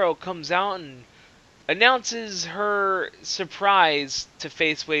Guerrero comes out and announces her surprise to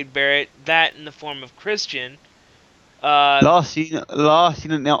face Wade Barrett. That in the form of Christian. Last seen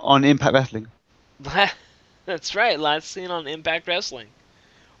on Impact Wrestling. That's right. Last seen on Impact Wrestling.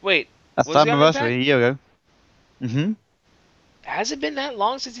 Wait, that's was he on anniversary Impact? a year ago. Mhm. Has it been that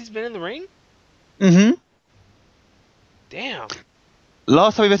long since he's been in the ring? Mhm. Damn.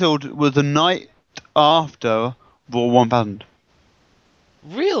 Last time we wrestled was the night after Raw 1000.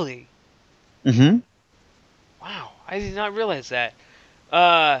 Really? Mhm. Wow, I did not realize that.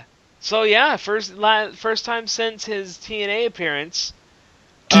 So yeah, first time since his TNA appearance.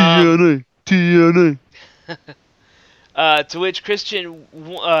 TNA. To which Christian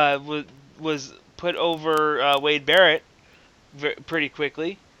was put over Wade Barrett pretty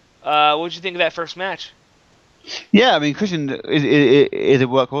quickly. What did you think of that first match? Yeah, I mean Christian is a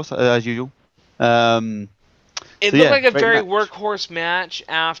workhorse as usual. It looked like a very workhorse match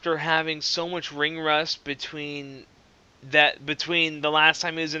after having so much ring rust between the last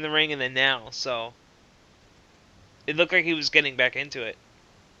time he was in the ring and then now. So it looked like he was getting back into it.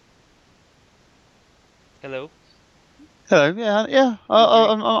 Hello. Yeah.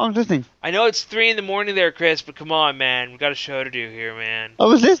 I'm listening. I know it's 3 a.m. there, Chris, but come on, man. We got a show to do here, man. I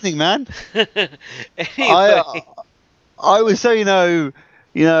was listening, man. Anyway. I was so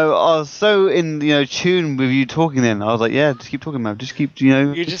I was so in tune with you talking. Then I was like, yeah, just keep talking, man. Just keep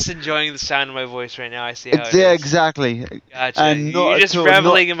You're just enjoying the sound of my voice right now. I see how it is. Yeah, exactly. Gotcha. And you're just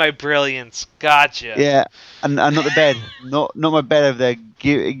reveling in my brilliance. Gotcha. Yeah, and not the bed, not my bed over there.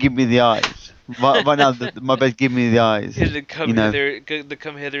 Give me the eyes. Right now, my bed's giving me the eyes. The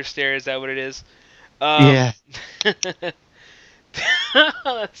come hither stare. Is that what it is? Yeah.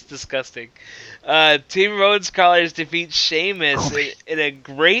 That's disgusting. Team Rhodes Scholars defeat Sheamus in a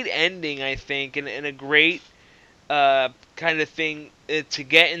great ending, I think, and in a great kind of thing to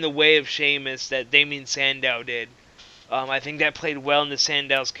get in the way of Sheamus that Damien Sandow did. I think that played well into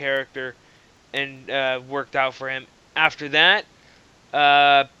Sandow's character and worked out for him. After that,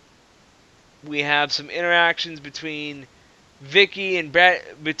 we have some interactions between Vicky and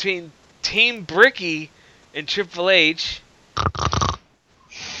between Team Bricky and Triple H.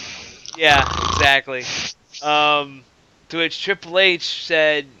 Yeah, exactly. To which Triple H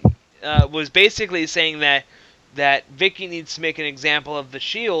said was basically saying that Vicky needs to make an example of the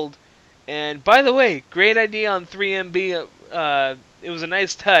Shield. And by the way, great idea on 3MB. It was a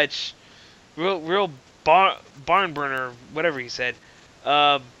nice touch. Real barn burner, whatever he said.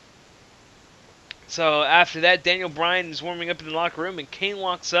 So after that, Daniel Bryan is warming up in the locker room, and Kane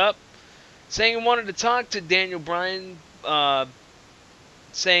walks up, saying he wanted to talk to Daniel Bryan,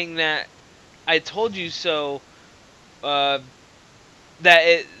 saying that I told you so. Daniel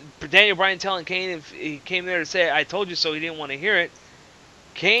Bryan telling Kane if he came there to say I told you so, he didn't want to hear it.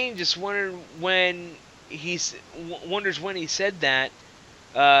 Kane just wonders when he said that.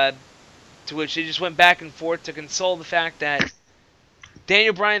 To which they just went back and forth to console the fact that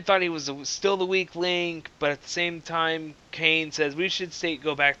Daniel Bryan thought he was still the weak link, but at the same time, Kane says we should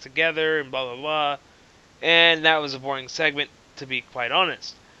go back together and blah blah blah, and that was a boring segment, to be quite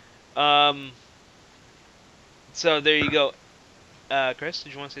honest. So there you go. Chris,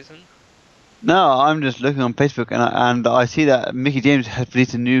 did you want to say something? No, I'm just looking on Facebook and I see that Mickey James has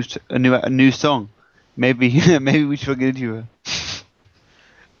released a new song. Maybe maybe we should get into it.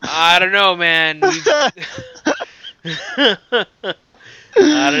 I don't know, man.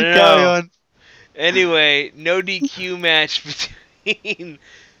 I don't know. Carry on. Anyway, no DQ match between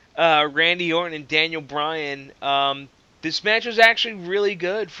Randy Orton and Daniel Bryan. This match was actually really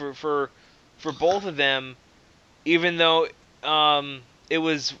good for both of them, even though the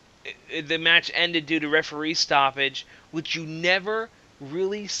match ended due to referee stoppage, which you never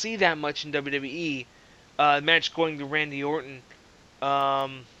really see that much in WWE. Match going to Randy Orton.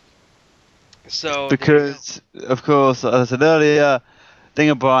 Because, of course, as I said earlier,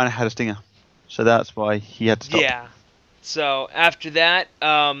 Daniel Bryan had a stinger. So that's why he had to stop. Yeah. So after that,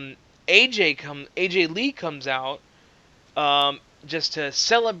 AJ Lee comes out just to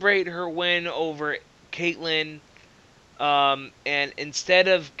celebrate her win over Caitlyn. And instead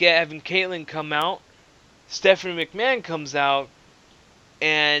of having Caitlyn come out, Stephanie McMahon comes out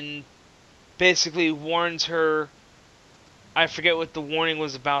and basically warns her. I forget what the warning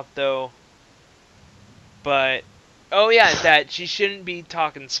was about, though. But, that she shouldn't be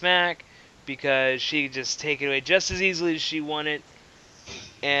talking smack because she could just take it away just as easily as she won it.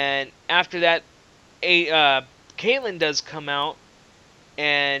 And after that, Caitlyn does come out.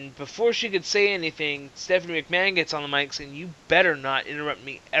 And before she could say anything, Stephanie McMahon gets on the mic saying, "You better not interrupt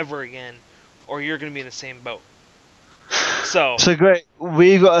me ever again, or you're going to be in the same boat." So great.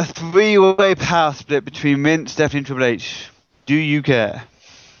 We got a 3-way power split between Vince, Stephanie, and Triple H. Do you care?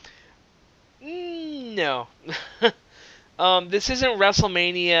 No. This isn't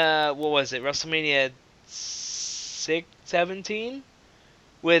WrestleMania. What was it? WrestleMania 17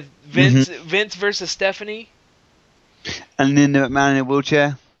 with Vince versus Stephanie. And Linda McMahon in a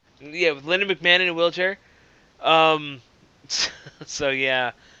wheelchair. Yeah, with Linda McMahon in a wheelchair. So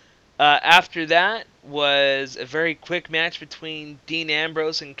yeah. After that was a very quick match between Dean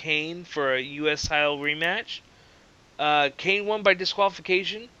Ambrose and Kane for a U.S. title rematch. Kane won by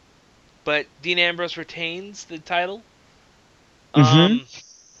disqualification, but Dean Ambrose retains the title. I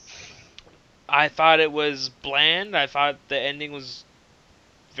thought it was bland. I thought the ending was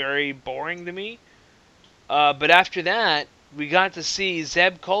very boring to me. But after that, we got to see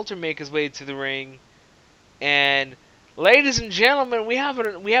Zeb Coulter make his way to the ring, and ladies and gentlemen, we have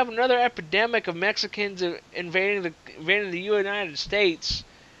another epidemic of Mexicans invading the United States.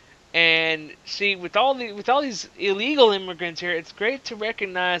 And see, with all these illegal immigrants here, it's great to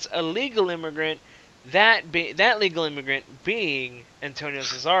recognize a legal immigrant, that legal immigrant being Antonio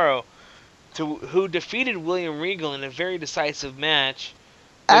Cesaro, who defeated William Regal in a very decisive match.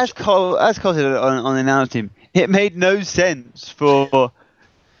 As Cole said on the announce team, it made no sense for,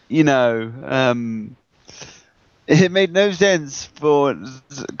 it made no sense for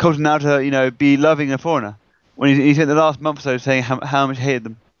Colton now to, be loving a foreigner when he spent the last month or so saying how much he hated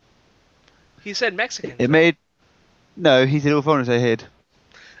them. He said Mexicans. He said all foreigners they hated.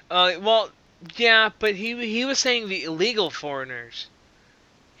 Well, yeah, but he was saying the illegal foreigners.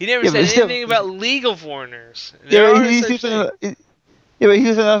 He never said anything about legal foreigners. But he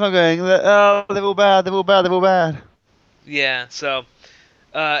was going, oh, they're all bad, they're all bad, they're all bad. Yeah, so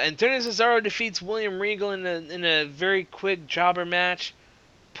Antonio Cesaro defeats William Regal in a very quick jobber match.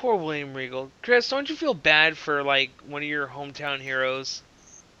 Poor William Regal. Chris, don't you feel bad for one of your hometown heroes?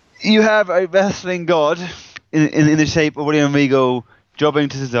 You have a wrestling god in the shape of William Regal jobbing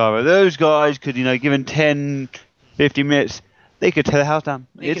to Cesaro. Those guys could, given 10, 15 minutes, they could tear the house down.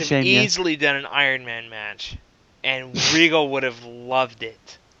 They could have easily done an Iron Man match. And Regal would have loved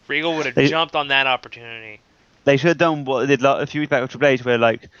it. Regal would have jumped on that opportunity. They should have done what they did a few weeks back with Triple H, where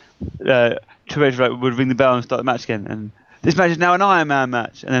Triple H would ring the bell and start the match again. And this match is now an Iron Man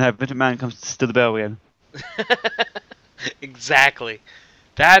match, and then have Vince McMahon comes to steal the bell again. Exactly.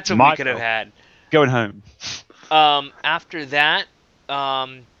 That's what we could have had. Going home. After that,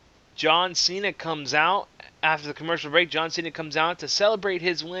 John Cena comes out after the commercial break. John Cena comes out to celebrate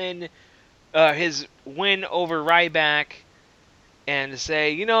his win. His win over Ryback, and to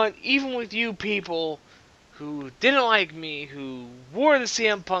say, even with you people who didn't like me, who wore the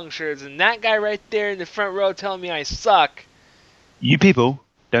CM Punk shirts, and that guy right there in the front row telling me I suck. You people,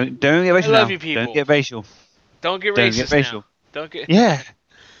 don't get racial. I love now. You people. Don't get racial. Don't get racist. Don't get racial. Now. Don't get. Yeah,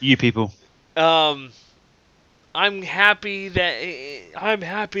 you people. I'm happy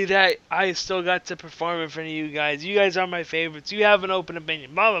that I still got to perform in front of you guys. You guys are my favorites. You have an open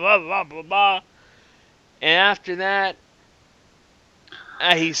opinion. Blah blah blah blah blah blah. And after that,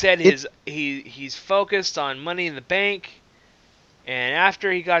 he said he's focused on Money in the Bank. And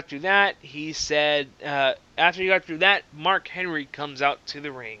after he got through that, he said Mark Henry comes out to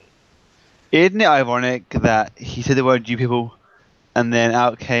the ring. Isn't it ironic that he said the word "you people," and then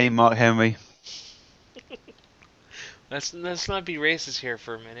out came Mark Henry? Let's not be racist here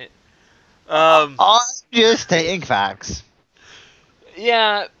for a minute. I'm just stating facts.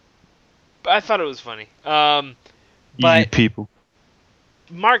 Yeah, I thought it was funny. But You people.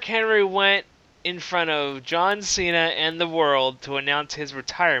 Mark Henry went in front of John Cena and the world to announce his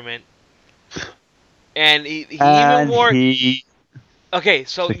retirement, and he even wore. Okay,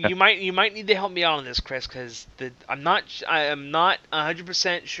 so you might need to help me out on this, Chris, because I am not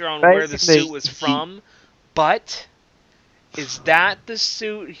 100% sure on where the suit was from, but is that the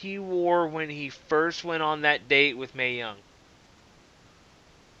suit he wore when he first went on that date with Mae Young?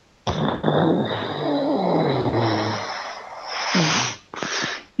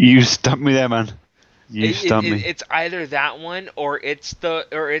 You stumped me there, man. You stumped me. It's either that one or it's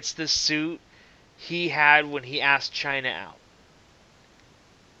the suit he had when he asked China out.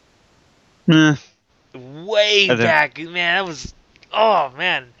 Way back, man. That was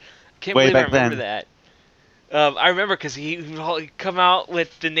man. Can't believe I remember that. I remember because he'd come out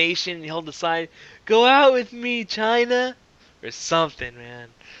with the nation and he'll decide, go out with me, China, or something, man.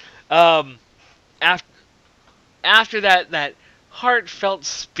 After that heartfelt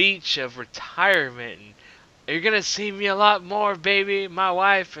speech of retirement, and you're gonna see me a lot more, baby, my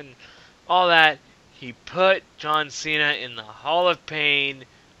wife, and all that, he put John Cena in the Hall of Pain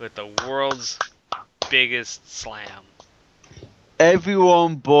with the world's biggest slam.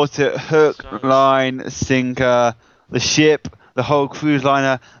 Everyone bought it hook, line, sinker, the ship, the whole cruise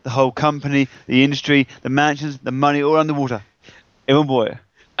liner, the whole company, the industry, the mansions, the money, all underwater. Everyone bought it.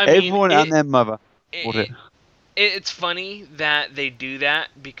 Everyone and their mother bought it. It's funny that they do that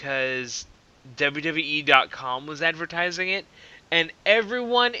because WWE.com was advertising it, and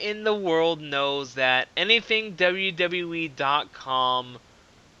everyone in the world knows that anything WWE.com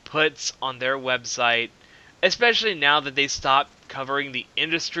puts on their website, especially now that they stopped covering the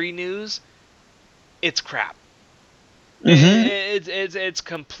industry news, it's crap. It's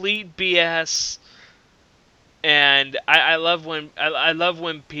complete BS. And I love when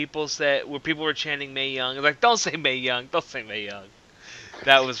people were chanting Mae Young. Like, don't say Mae Young, don't say Mae Young.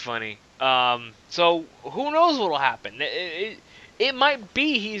 That was funny. So who knows what'll happen? It might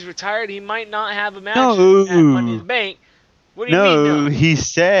be he's retired. He might not have a match at Money in the Bank. What do you mean? No, he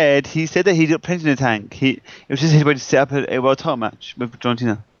said that he got plenty in the tank. It was just his way to set up a world title match with John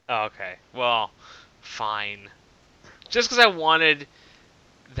Cena. Oh, okay, well, fine. Just because I wanted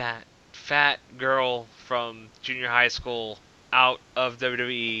that fat girl from junior high school out of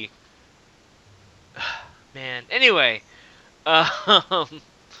WWE. Man. Anyway,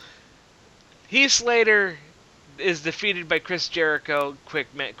 Heath Slater is defeated by Chris Jericho. Quick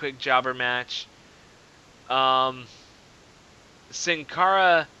jobber match. Sin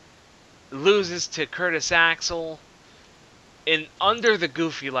Cara loses to Curtis Axel in under the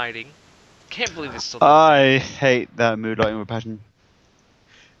goofy lighting. Can't believe it's still there. I hate that mood lighting with passion.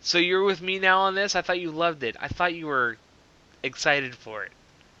 So you're with me now on this? I thought you loved it. I thought you were excited for it.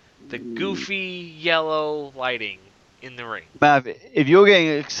 The goofy yellow lighting in the ring. Mav, if you're getting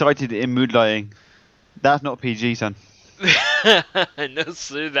excited in mood lighting, that's not PG, son. No,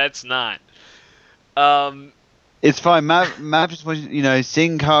 sir, that's not. It's fine. Mav just wants,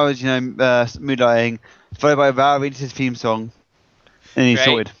 Sin Cara's, mood lighting, followed by Val Ventus's theme song, and he's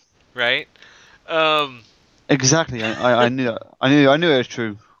sorted. Right. Exactly. I knew that. I knew it was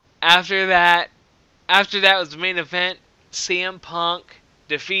true. After that was the main event. CM Punk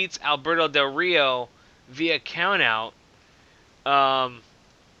defeats Alberto Del Rio via countout. After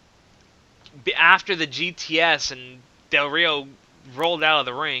the GTS and Del Rio rolled out of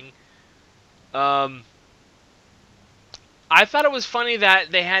the ring. I thought it was funny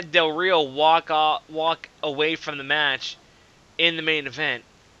that they had Del Rio walk away from the match in the main event.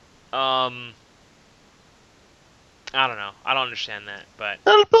 I don't know. I don't understand that, but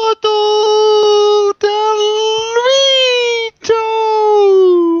Alberto Del Rio.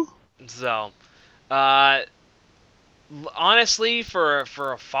 So, honestly, for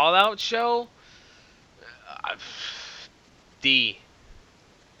a Fallout show, D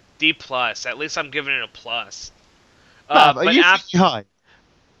plus. At least I'm giving it a plus. Are you high?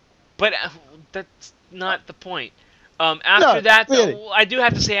 But that's not the point. After that, really. though, I do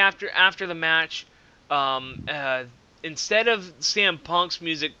have to say after the match, instead of CM Punk's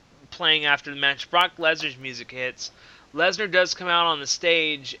music playing after the match, Brock Lesnar's music hits. Lesnar does come out on the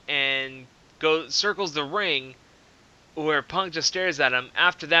stage and circles the ring, where Punk just stares at him.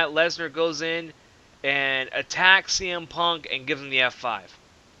 After that, Lesnar goes in and attacks CM Punk and gives him the F5.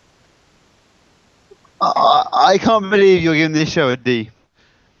 I can't believe you're giving this show a D.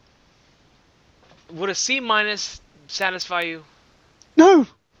 Would a C- satisfy you? No.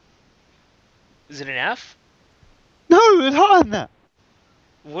 Is it an F? No, it's higher than that.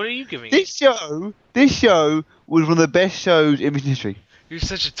 What are you giving it? This show was one of the best shows in recent history. You're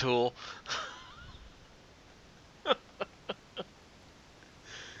such a tool.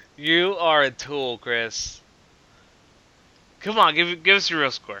 You are a tool, Chris. Come on, give us your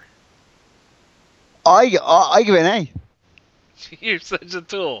real score. I give it an A. You're such a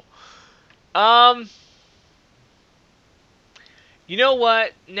tool. You know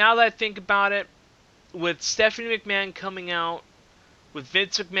what? Now that I think about it, with Stephanie McMahon coming out, with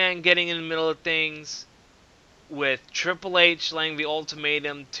Vince McMahon getting in the middle of things, with Triple H laying the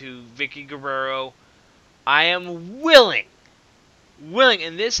ultimatum to Vicky Guerrero, I am willing,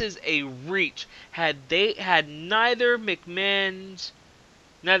 and this is a reach. Had neither Vince,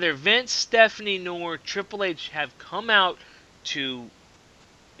 Stephanie, nor Triple H have come out to,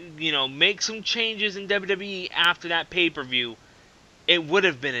 make some changes in WWE after that pay-per-view, it would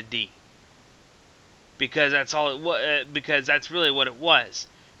have been a D. Because that's all it was. Because that's really what it was.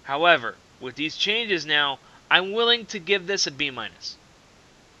 However, with these changes now, I'm willing to give this a B-.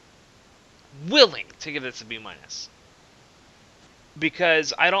 Willing to give this a B-.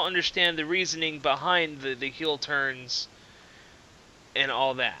 Because I don't understand the reasoning behind the heel turns and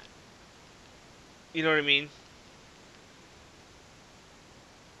all that. You know what I mean?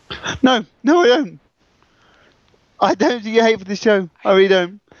 No, I don't. I don't see a hate for this show. I really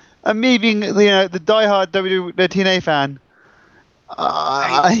don't. And me being, the diehard TNA fan,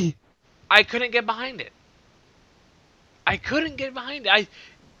 I couldn't get behind it.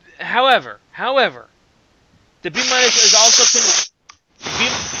 However, the B- is also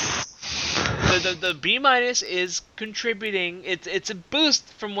the B- is contributing. It's a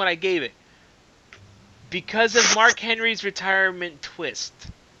boost from what I gave it because of Mark Henry's retirement twist.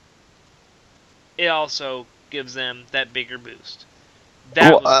 It also gives them that bigger boost.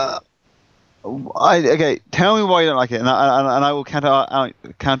 Okay, tell me why you don't like it, and I will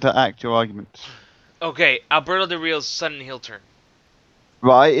counteract your arguments. Okay, Alberto Del Rio's sudden heel turn.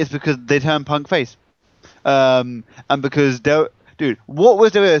 Right, it's because they turned Punk face, and because dude, what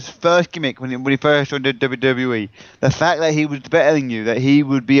was Del Rio's first gimmick when he first joined WWE? The fact that he was better than you, that he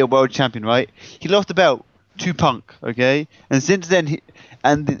would be a world champion, right? He lost the belt to Punk, okay, and since then,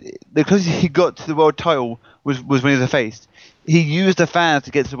 the closest he got to the world title was when he was a face. He used the fans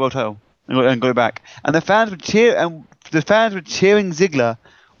to get to the world title and got it back. And the fans would cheering Ziggler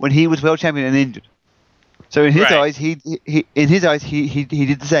when he was world champion and injured. So in his eyes, he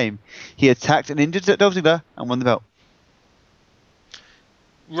did the same. He attacked and injured Dolph Ziggler and won the belt.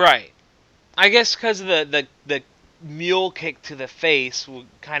 Right. I guess because of the mule kick to the face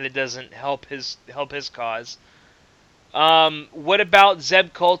kind of doesn't help his cause. What about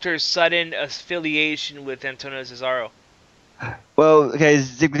Zeb Coulter's sudden affiliation with Antonio Cesaro? Well, okay,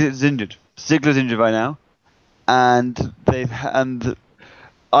 Ziggler's injured. Ziggler's injured right now, and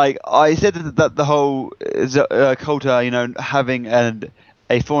I said that the whole Coulter, having a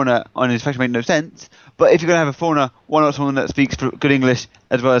foreigner on his faction made no sense. But if you're gonna have a foreigner, why not someone that speaks good English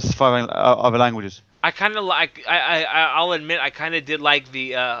as well as 5 other languages? I kind of like. I'll admit, I kind of did like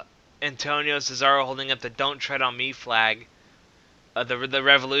the Antonio Cesaro holding up the "Don't Tread on Me" flag, the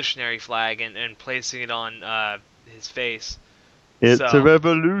revolutionary flag, and placing it on his face. It's a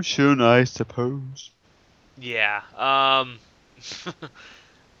revolution, I suppose. Yeah.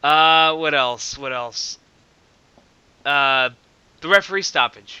 What else? The referee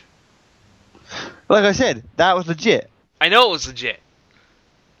stoppage. Like I said, that was legit. I know it was legit.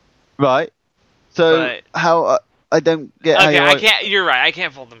 Right. So how I don't get. Okay, how I can't. You're right. I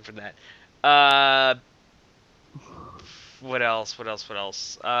can't fault them for that. What else?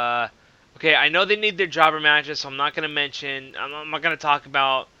 Okay, I know they need their jobber matches, so I'm not gonna mention. I'm not gonna talk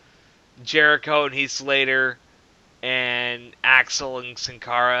about Jericho and Heath Slater and Axel and Sin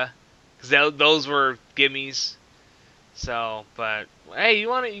Cara because those were gimmies. So, but hey,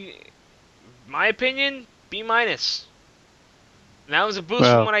 my opinion, B-. And that was a boost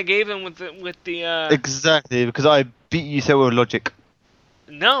from what I gave him with the. Exactly, because I beat you so with logic.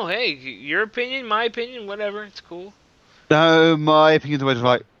 No, hey, your opinion, my opinion, whatever, it's cool. No, my opinion's always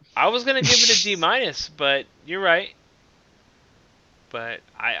right. I was gonna give it a D-, but you're right. But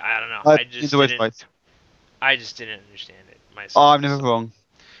I don't know. I just didn't. Right. I just didn't understand it myself. Oh, I'm never wrong.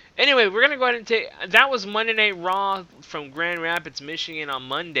 Anyway, we're going to go ahead and take... That was Monday Night Raw from Grand Rapids, Michigan on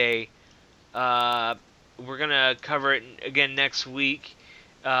Monday. We're going to cover it again next week.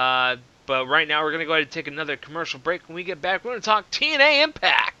 But right now, we're going to go ahead and take another commercial break. When we get back, we're going to talk TNA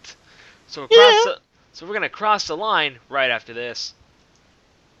Impact. So we're going to cross the line right after this.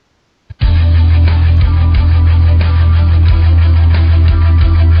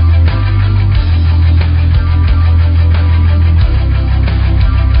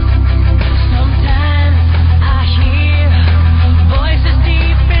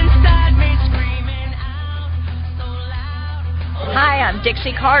 Hi, I'm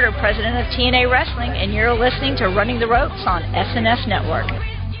Dixie Carter, president of TNA Wrestling, and you're listening to Running the Ropes on SNS Network.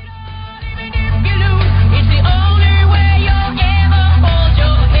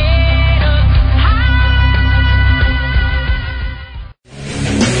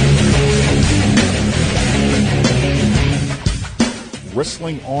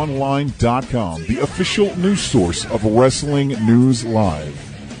 WrestlingOnline.com, the official news source of Wrestling News Live.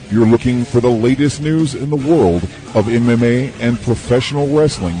 If you're looking for the latest news in the world of MMA and professional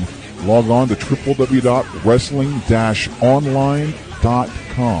wrestling, log on to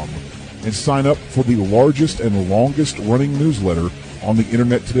www.wrestling-online.com and sign up for the largest and longest running newsletter on the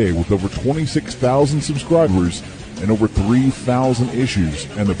internet today with over 26,000 subscribers and over 3,000 issues.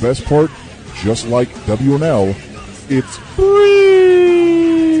 And the best part, just like WNL, it's free!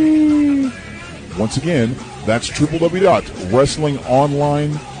 Once again, that's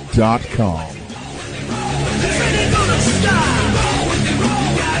www.wrestlingonline.com.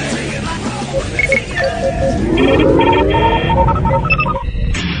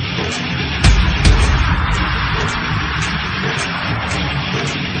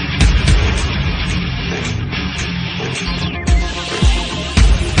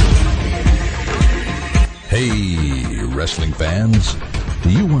 Hey, wrestling fans. Do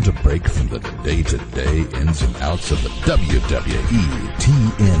you want to break from the day-to-day ins and outs of the WWE,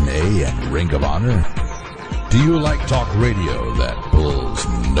 TNA, and Ring of Honor? Do you like talk radio that pulls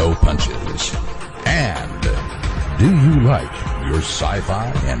no punches? And do you like your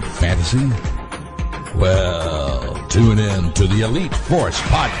sci-fi and fantasy? Well, tune in to the Elite Force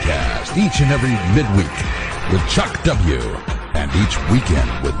podcast each and every midweek with Chuck W. and each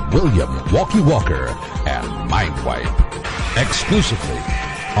weekend with William Walkie Walker and Mindwipe. Exclusively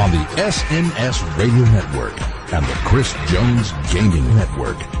on the SNS Radio Network and the Chris Jones Gaming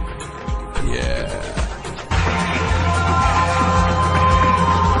Network. Yeah.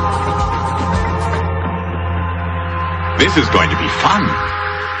 This is going to be fun.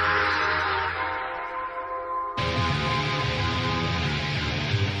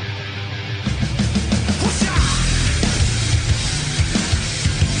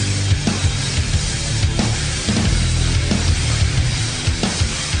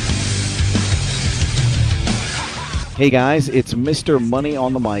 Hey guys, it's Mr. Money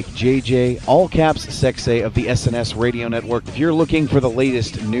on the Mic, JJ, all caps Sexay of the SNS Radio Network. If you're looking for the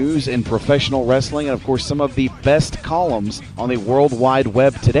latest news in professional wrestling and, of course, some of the best columns on the World Wide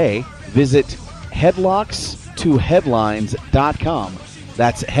Web today, visit headlocks2headlines.com.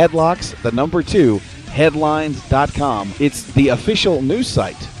 That's headlocks, the number 2, headlines.com. It's the official news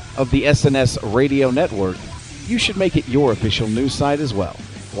site of the SNS Radio Network. You should make it your official news site as well.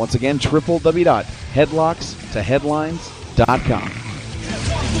 Once again, www.headlocks2headlines.com.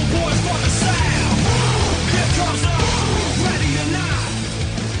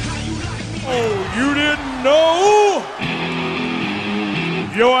 Oh, you didn't know?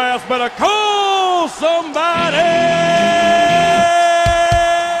 Your ass better call somebody!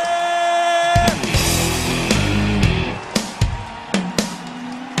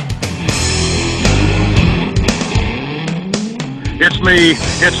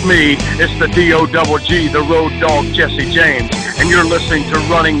 It's me, it's the D-O-double-G, the road dog Jesse James, and you're listening to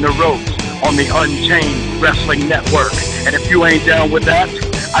Running the Ropes on the Unchained Wrestling Network. And if you ain't down with that,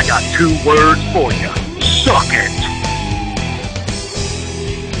 I got 2 words for you. Suck it!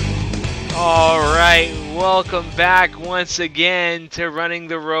 Alright, welcome back once again to Running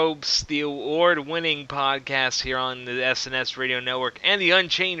the Ropes, the award-winning podcast here on the SNS Radio Network and the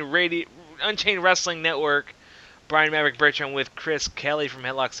Unchained Wrestling Network. Brian Maverick Bertrand with Chris Kelly from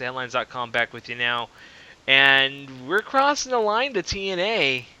headlocks2headlines.com back with you now. And we're crossing the line to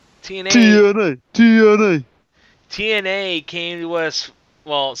TNA. TNA came to us,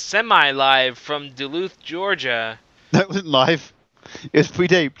 well, semi-live from Duluth, Georgia. That wasn't live. It was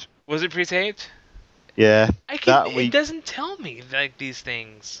pre-taped. Was it pre-taped? Yeah. It doesn't tell me like these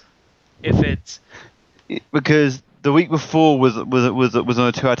things. If it's... Because the week before was on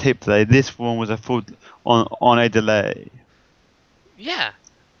a 2-hour tape delay. This one was a full on a delay. Yeah.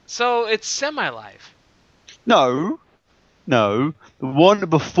 So it's semi-live. No. The one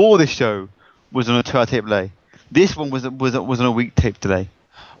before the show was on a 2-hour tape delay. This one was on a week tape delay.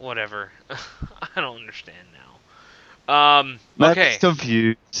 Whatever. I don't understand now. Okay. Matt's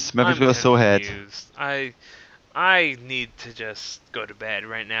confused. Matt's got a sore head. I need to just go to bed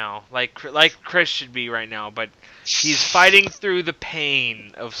right now, like Chris should be right now, but he's fighting through the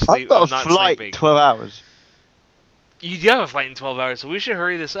pain of sleep. I've got of not a flight sleeping. 12 hours. You do have a flight in 12 hours, so we should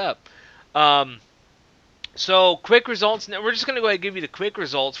hurry this up. So quick results. Now we're just gonna go ahead and give you the quick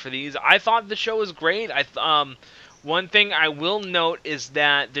results for these. I thought the show was great. One thing I will note is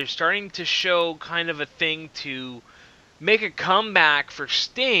that they're starting to show kind of a thing to make a comeback for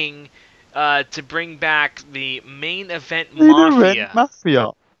Sting. To bring back the main event Mafia.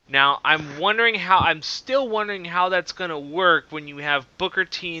 Now, I'm still wondering how that's gonna work when you have Booker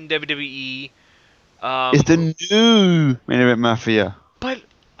T in WWE. It's the new main event Mafia. But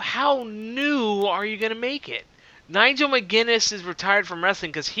how new are you gonna make it? Nigel McGuinness is retired from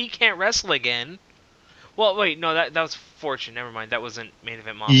wrestling because he can't wrestle again. Well, wait, no, that was Fortune. Never mind, that wasn't main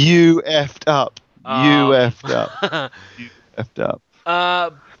event Mafia. You effed up. You effed up. You effed up.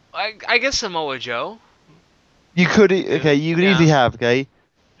 I guess Samoa Joe. You could easily have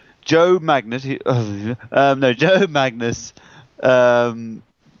Joe Magnus. Joe Magnus. I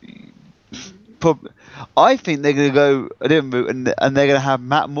think they're gonna go a different route, and they're gonna have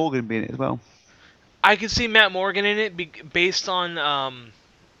Matt Morgan be in it as well. I could see Matt Morgan in it based on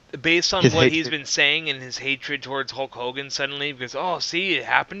what he's been saying and his hatred towards Hulk Hogan suddenly, because see, it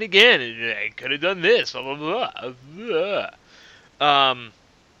happened again. I could have done this. Blah blah blah.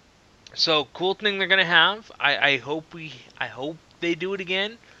 So cool thing they're gonna have. I hope they do it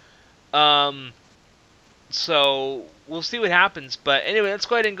again. So we'll see what happens. But anyway, let's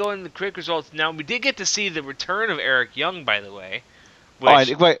go ahead and go into the quick results. Now we did get to see the return of Eric Young, by the way.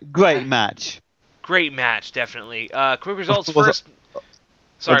 Great match. Great match, definitely. Quick results first.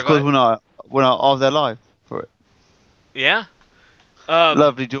 Sorry, because we're not all there live for it. Yeah.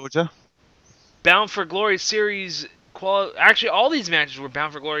 Lovely Georgia. Bound for Glory Series. Actually, all these matches were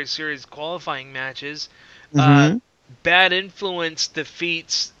Bound for Glory Series qualifying matches. Mm-hmm. Bad Influence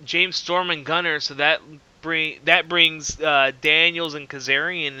defeats James Storm and Gunner, so that brings Daniels and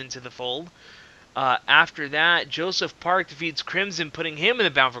Kazarian into the fold. After that, Joseph Park defeats Crimson, putting him in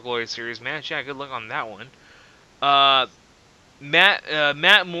the Bound for Glory Series match. Yeah, good luck on that one.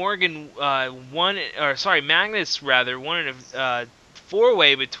 Matt Morgan Magnus won in a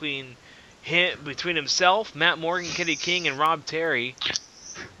 4-way between himself, Matt Morgan, Kenny King, and Rob Terry.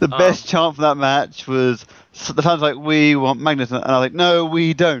 The best chant for that match was the fans like, "We want Magnus," and I was like, "No,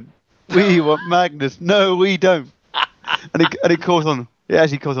 we don't. We want Magnus. No, we don't." and he caught on. He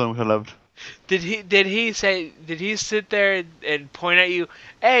actually caught on, which I loved. Did he sit there and point at you?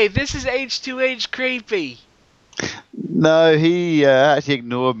 Hey, this is H2H creepy. No, he actually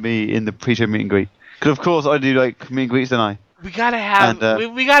ignored me in the pre-show meet and greet. Because of course I do like meet and greets, don't I? We gotta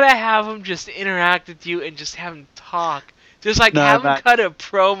have him just interact with you and just have him talk. Just like have him cut a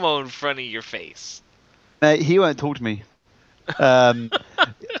promo in front of your face. Mate, he won't talk to me. I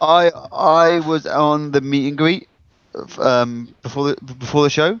was on the meet and greet before the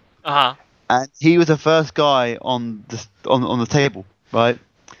show. And he was the first guy on the table, right?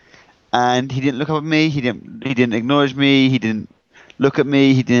 And he didn't look up at me. He didn't acknowledge me. He didn't look at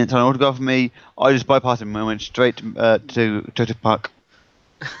me. He didn't try an autograph for me. I just bypassed him and went straight to Joseph Park.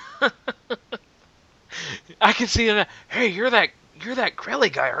 I can see him. Hey, you're that Crowley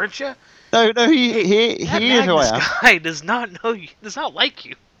guy, aren't you? No, he is who I am. This guy does not know you. Does not like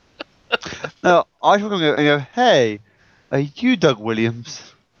you. No, I just want to go and go. Hey, are you Doug Williams?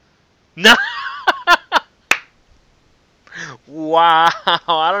 No. Wow,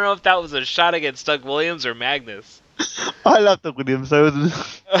 I don't know if that was a shot against Doug Williams or Magnus. I love Doug Williams. Wow,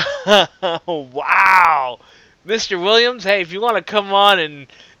 Mr. Williams. Hey, if you want to come on and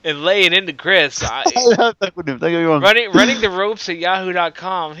lay it into Chris, I love Doug Williams. Don't get me wrong. Running the ropes at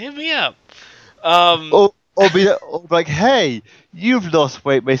yahoo.com. Hit me up. Or be like, hey, you've lost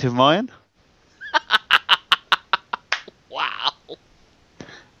weight, mate of mine. Wow.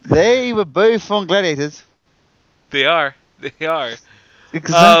 They were both on Gladiators. They are.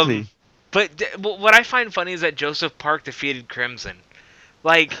 Exactly. But what I find funny is that Joseph Park defeated Crimson.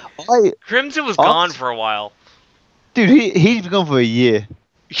 Like, Crimson was gone for a while. Dude, he's been gone for a year.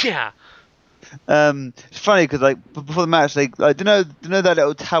 Yeah. It's funny because before the match, do you know that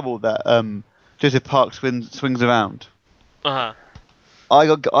little towel that Joseph Park swings around? Uh-huh. I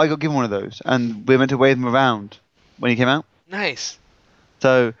got given one of those, and we were meant to wave them around when he came out. Nice.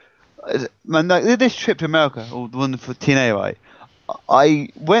 So, man, this trip to America, or the one for TNA, right? I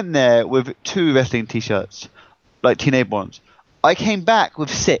went there with 2 wrestling T-shirts, like TNA ones. I came back with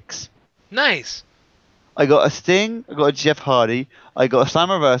 6. Nice. I got a Sting, I got a Jeff Hardy, I got a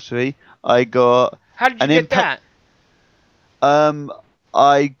Slammiversary, I got. How did you get that?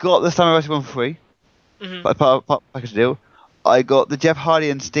 I got the Slammiversary one for free. Part package deal. I got the Jeff Hardy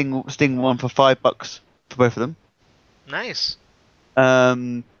and Sting one for $5 for both of them. Nice.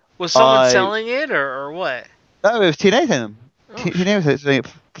 Was someone selling it or what? No, it was TNA selling them. TNA was selling it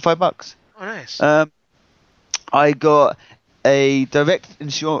for $5. Oh, nice. I got a direct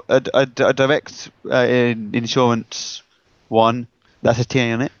insurance one that has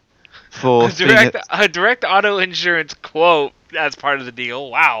TNA on it for a direct auto insurance quote as part of the deal.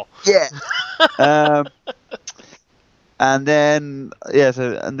 Wow. Yeah. And then I got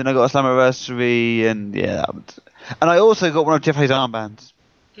a Slammiversary and I also got one of Jeff Hardy's armbands.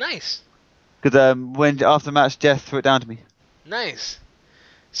 Nice. Because when after the match, Jeff threw it down to me. Nice.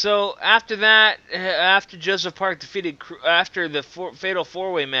 So after that, after Joseph Park defeated, after the Fatal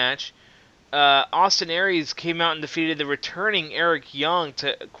 4-Way match, Austin Aries came out and defeated the returning Eric Young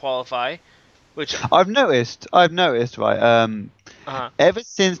to qualify. Which I've noticed, right? Ever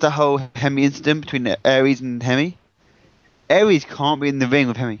since the whole Hemi incident between Aries and Hemi, Aries can't be in the ring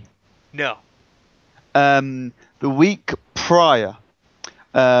with Hemi. No. The week prior,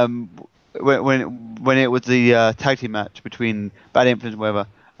 when it was the tag team match between Bad Influence and whatever.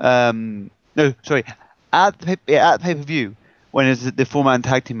 At the pay-per-view, when it was the 4-man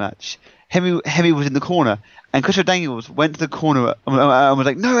tag team match, Hemi was in the corner, and Christopher Daniels went to the corner and was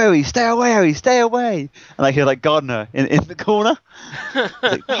like, "No, Aries, stay away, Aries, stay away!" And like he was like Gardner in the corner.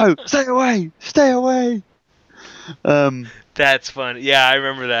 Like, "No, stay away, stay away." That's fun. Yeah, I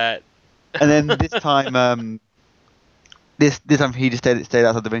remember that. And then this time, this time he just stayed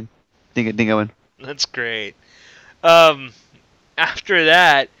outside the ring, didn't go in. That's great. After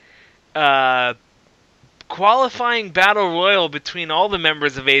that, qualifying battle royal between all the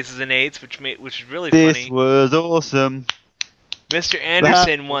members of Aces and Eights, which is really funny. This was awesome. Mr.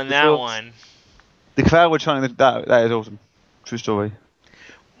 Anderson won that one. The crowd were trying that is awesome. True story.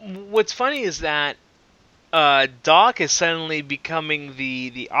 What's funny is that Doc is suddenly becoming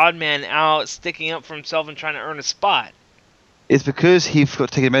the odd man out, sticking up for himself and trying to earn a spot. It's because he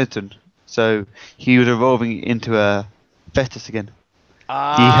forgot to take medicine, so he was evolving into a Festus again.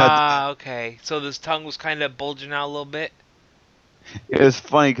 Okay. So his tongue was kind of bulging out a little bit. It was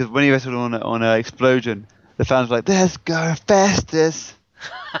funny because when he wrestled on a Explosion, the fans were like, "Let's go Festus!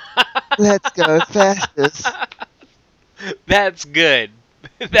 Let's go Festus!" That's good.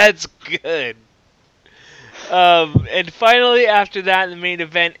 That's good. And finally, after that, in the main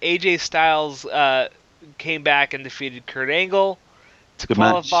event, AJ Styles came back and defeated Kurt Angle to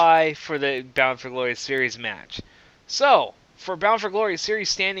qualify for the Bound for Glory Series match. So, for Bound for Glory Series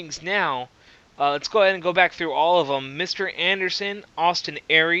standings now, let's go ahead and go back through all of them. Mr. Anderson, Austin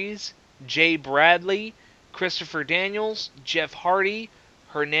Aries, Jay Bradley, Christopher Daniels, Jeff Hardy,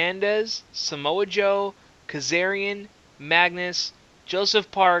 Hernandez, Samoa Joe, Kazarian, Magnus,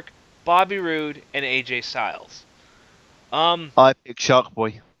 Joseph Park, Bobby Roode, and AJ Styles. I pick Shark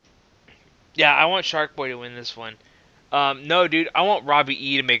Boy. Yeah, I want Shark Boy to win this one. No, dude, I want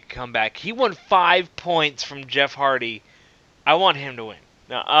Robbie E to make a comeback. He won 5 points from Jeff Hardy. I want him to win.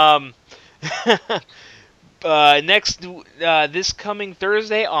 Now, next, this coming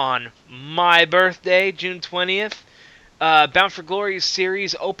Thursday on my birthday, June 20th, Bound for Glory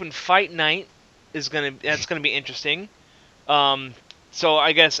Series Open Fight Night that's gonna be interesting. So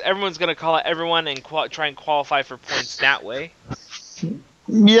I guess everyone's gonna call out everyone and try and qualify for points that way.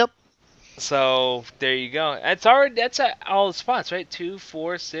 Yep. So there you go. That's all the spots, right? 2,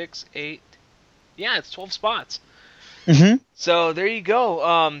 4, 6, 8. Yeah, it's 12 spots. Mm-hmm. So there you go.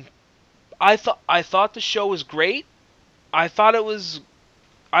 I thought the show was great. I thought it was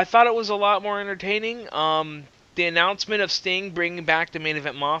a lot more entertaining. The announcement of Sting bringing back the Main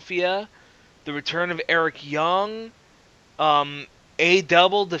Event Mafia, the return of Eric Young,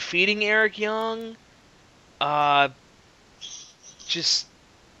 A-Double defeating Eric Young, just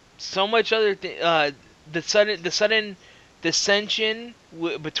so much other the sudden dissension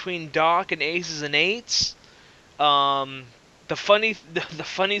between Doc and Aces and Eights. The funny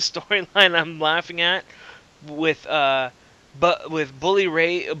storyline I'm laughing at with Bubba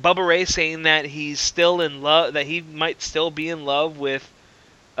Ray saying that he's still in love, that he might still be in love with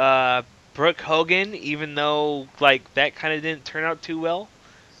Brooke Hogan, even though like that kind of didn't turn out too well.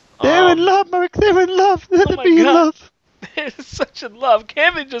 They're in love, Mark. They're in love. They're in love. They're such in love.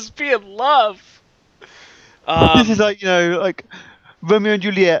 Can't they just be in love? This is like, like Romeo and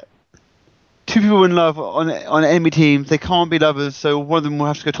Juliet. Two people in love on enemy teams. They can't be lovers, so one of them will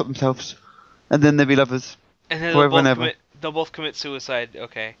have to go top themselves, and then they'll be lovers. And then forever and ever. they'll both commit suicide.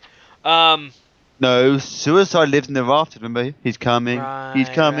 Okay. No, suicide lives in the rafters. Remember, he's coming. He's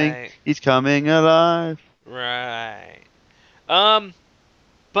coming. Right. He's coming alive. Right.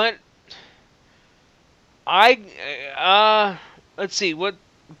 But let's see what's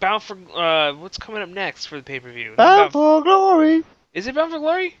coming up next for the pay-per-view. Bound for Glory. Is it Bound for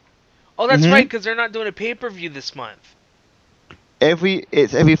Glory? Oh, that's right, because they're not doing a pay-per-view this month.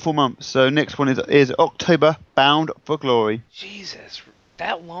 It's every 4 months. So next one is October, Bound for Glory. Jesus,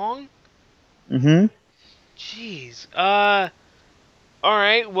 that long? Jeez. All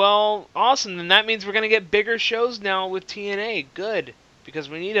right. Well, awesome. Then that means we're gonna get bigger shows now with TNA. Good, because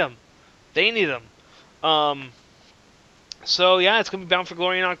we need them. They need them. So yeah, it's gonna be Bound for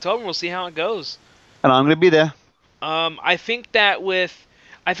Glory in October. We'll see how it goes. And I'm gonna be there. I think that with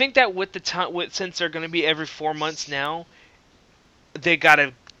the time, since they're gonna be every 4 months now, they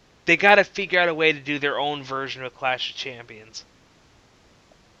gotta figure out a way to do their own version of Clash of Champions.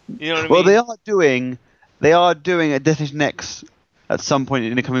 You know what I mean? Well, they are doing a Destination X at some point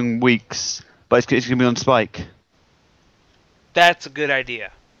in the coming weeks, but it's going to be on Spike. That's a good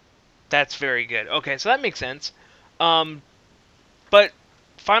idea. That's very good. Okay, so that makes sense. But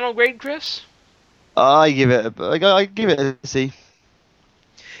final grade, Chris? I give it a C.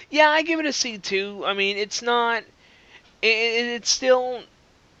 Yeah, I give it a C too. I mean, it's not. It's still.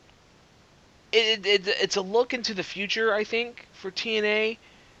 It's a look into the future, I think, for TNA,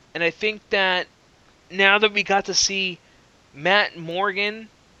 and I think that now that we got to see Matt Morgan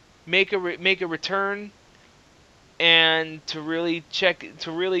make a return, and to really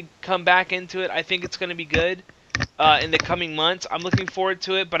come back into it, I think it's going to be good in the coming months. I'm looking forward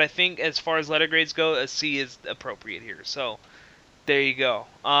to it, but I think as far as letter grades go, a C is appropriate here. So there you go.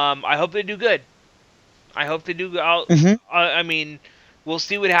 I hope they do good. I hope they do. I mean, we'll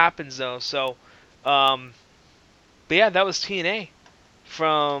see what happens though. So, but yeah, that was TNA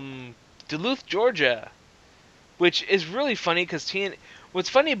from Duluth, Georgia, which is really funny because TNA. What's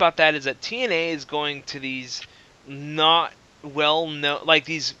funny about that is that TNA is going to these not well known, like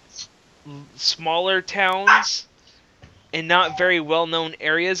these smaller towns and not very well known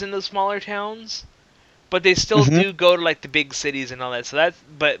areas in the smaller towns, but they still do go to like the big cities and all that. So that's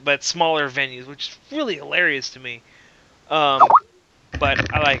but smaller venues, which is really hilarious to me. But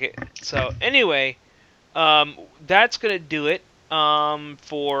I like it. So anyway, that's gonna do it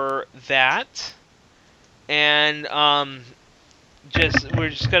for that, and we're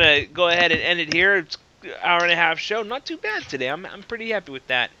just gonna go ahead and end it here. It's an hour and a half show. Not too bad today. I'm pretty happy with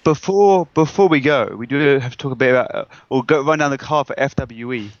that. Before we go, we do have to talk a bit about run down the card for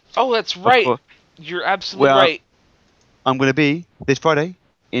FWE. Oh, that's right. You're absolutely right. I'm going to be this Friday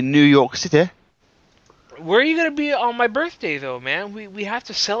in New York City. Where are you going to be on my birthday, though, man? We have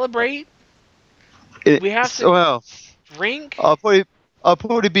to celebrate. We have to drink. I'll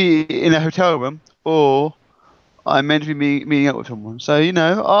probably be in a hotel room, or I'm meant to be meeting up with someone. So,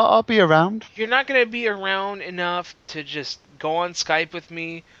 I'll be around. You're not going to be around enough to just go on Skype with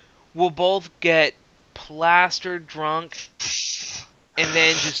me. We'll both get plastered drunk. And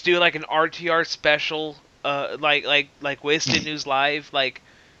then just do like an RTR special, like Wasted News Live, like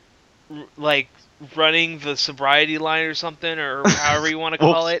running the sobriety line or something, or however you want to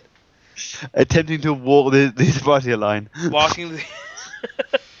call it. Attempting to walk the sobriety line. Walking the...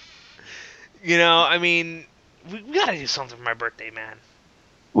 I mean, we gotta do something for my birthday, man.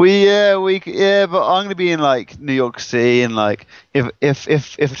 But I'm gonna be in like New York City, and like if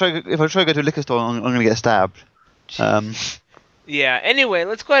I try to go to a liquor store, I'm gonna get stabbed. Yeah, anyway,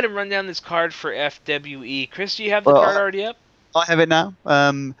 let's go ahead and run down this card for FWE. Chris, do you have the card already up? I have it now.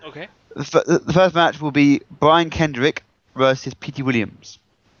 Okay. The first match will be Brian Kendrick versus Petey Williams.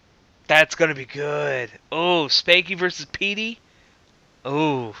 That's going to be good. Oh, Spanky versus Petey?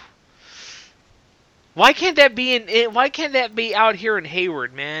 Oh. Why can't that be out here in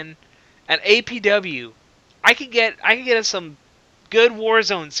Hayward, man? At APW. I could get us some good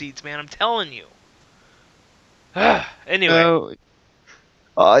Warzone seats, man. I'm telling you. Anyway,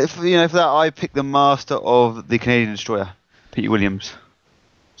 for that, I picked the master of the Canadian Destroyer, Pete Williams.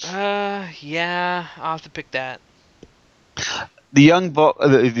 Yeah, I'll have to pick that. The Young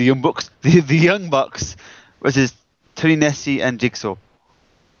Bucks versus Tony Nessie and Jigsaw.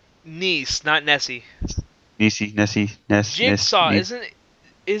 Niece, not Nessie. Ness. Jigsaw, isn't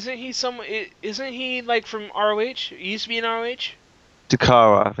he isn't he like from ROH? He used to be in ROH.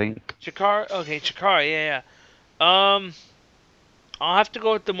 Chikara, I think. Chikara, yeah. I'll have to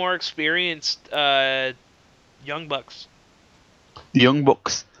go with the more experienced Young Bucks. The Young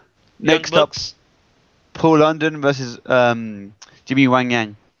Bucks. Next up, Paul London versus Jimmy Wang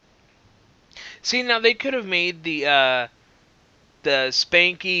Yang. See, now they could have made the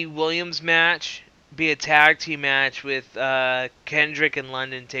Spanky Williams match be a tag team match with Kendrick and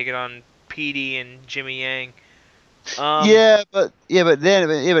London taking on Petey and Jimmy Yang. But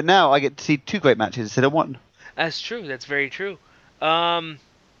now I get to see 2 great matches instead of 1. That's true. That's very true.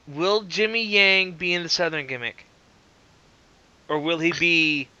 Will Jimmy Yang be in the Southern gimmick, or will he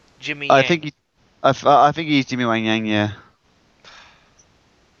be Jimmy Yang? I think he's Jimmy Wang Yang. Yeah.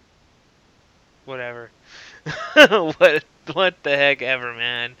 Whatever. What the heck ever,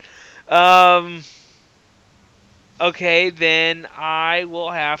 man. Okay, then I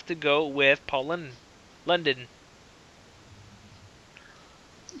will have to go with Paul London.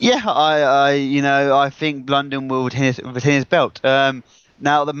 Yeah, I think London will retain his belt.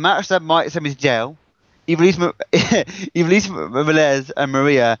 Now the match that might send me to jail, Ivelisse Velez and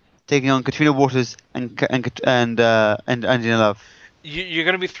Maria taking on Katrina Waters and Angelina Love. You're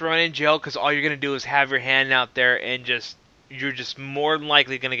gonna be thrown in jail because all you're gonna do is have your hand out there and you're just more than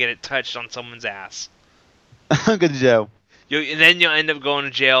likely gonna get it touched on someone's ass. I'm going to jail. And then you'll end up going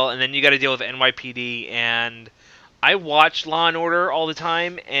to jail, and then you got to deal with NYPD. And I watch Law and Order all the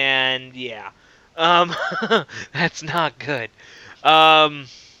time, and yeah, that's not good.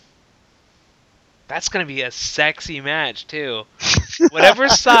 That's gonna be a sexy match too. Whatever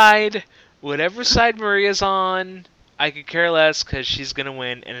side Maria's on, I could care less because she's gonna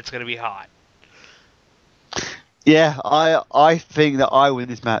win, and it's gonna be hot. Yeah, I think that I win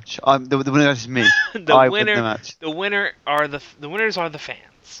this match. The winner is me. Win the match. The winners are the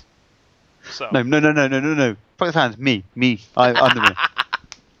fans. So No. Fuck the fans. Me. I'm the winner.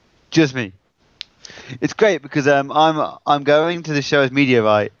 Just me. It's great because I'm going to the show as media,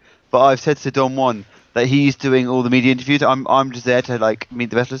 right? But I've said to Don Juan that he's doing all the media interviews. I'm just there to meet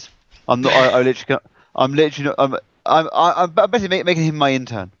the wrestlers. I'm basically making him my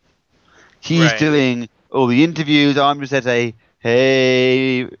intern. He's doing all the interviews. I'm just there to say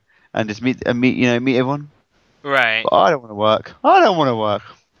hey and just meet everyone. Right. But I don't want to work. I just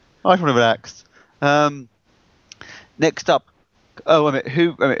want to relax. Next up. Oh, wait a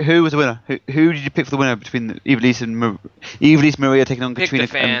minute. Who was the winner? Who did you pick for the winner between Ivelisse and Ivelisse Maria taking on Katrina?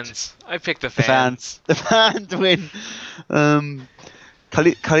 Pick the fans. I picked the fans. The fans win.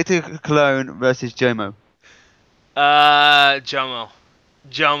 Carlito Colon versus Jomo. Jomo.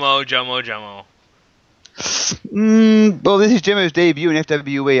 Well, this is Jomo's debut in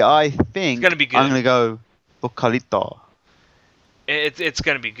FWE. I think it's gonna be good. I'm gonna go for Carlito. It's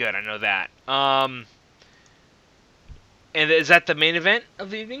gonna be good. I know that. And is that the main event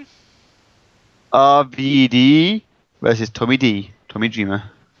of the evening? RVD versus Tommy Dreamer.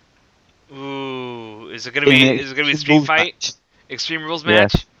 Ooh, is it gonna be a street fight? Match. Extreme Rules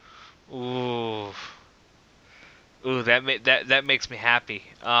match? Yes. Ooh, that makes me happy.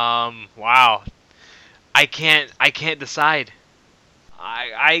 Wow. I can't decide.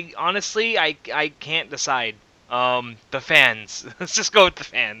 I honestly can't decide. The fans. Let's just go with the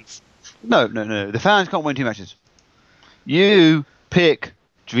fans. No. The fans can't win 2 matches. You pick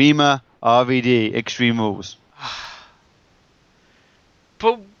Dreamer, RVD, Extreme Rules.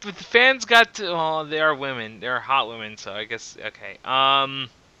 But the fans got to... Oh, they are women. They're hot women, so I guess... Okay. I'll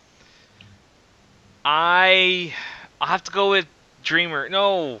have to go with Dreamer.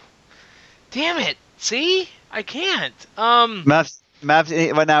 No. Damn it. See? I can't. Mav's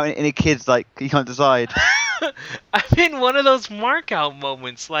right now in a kid's he can't decide. I'm in one of those mark-out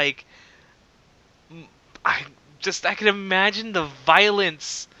moments. I can imagine the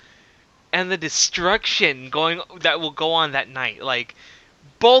violence and the destruction that will go on that night.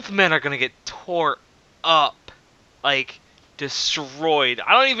 Both men are gonna get tore up, destroyed.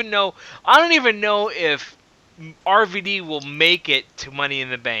 I don't even know if RVD will make it to Money in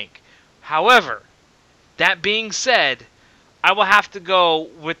the Bank. However, that being said, I will have to go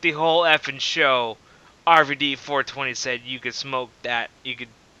with the whole effing show. RVD 420 said you could smoke that. You could,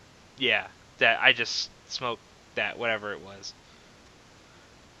 yeah. That I just smoked that, whatever it was.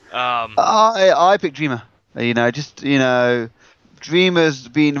 I picked Dreamer. Dreamer's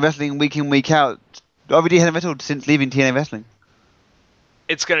been wrestling week in, week out. RVD hasn't wrestled since leaving TNA Wrestling.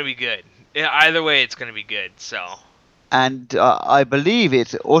 It's gonna be good. Either way, it's gonna be good. So. And I believe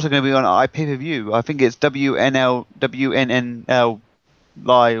it's also going to be on iPay-per-view. I think it's WNNL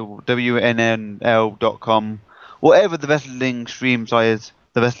Live, WNNL.com, whatever the wrestling stream site is.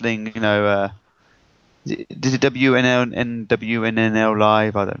 The wrestling, is it WNL and WNNL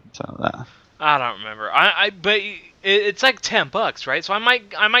Live? I don't something like that. I don't remember. But it's like $10, right? So I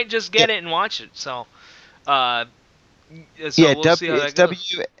might just get it and watch it. So, So yeah, we'll see how that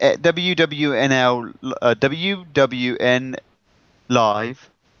goes. WWNL,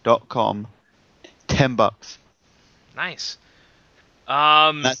 WWNlive.com, $10. Nice.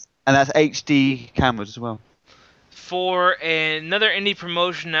 That's HD cameras as well. For another indie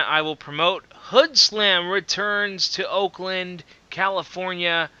promotion that I will promote, Hood Slam returns to Oakland,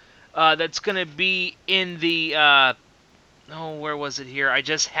 California. That's going to be in the... where was it here? I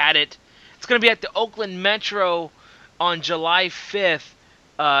just had it. It's going to be at the Oakland Metro on July 5th,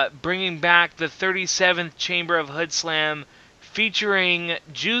 bringing back the 37th Chamber of Hood Slam, featuring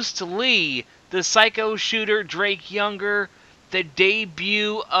Juiced Lee, the Psycho Shooter Drake Younger, the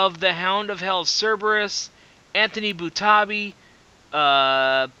debut of the Hound of Hell Cerberus, Anthony Butabi,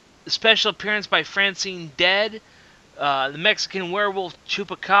 special appearance by Francine Dead, the Mexican werewolf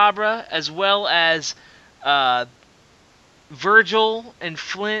Chupacabra, as well as Virgil and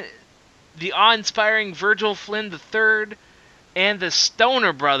Flynn, the awe-inspiring Virgil Flynn III, and the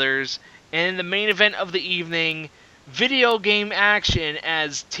Stoner Brothers. And in the main event of the evening, video game action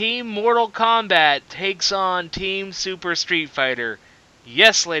as Team Mortal Kombat takes on Team Super Street Fighter.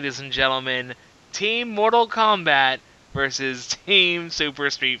 Yes, ladies and gentlemen, Team Mortal Kombat versus Team Super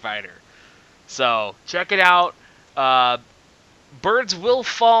Street Fighter. So, check it out.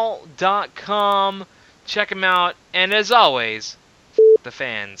 birdswillfall.com. Check them out. And as always, the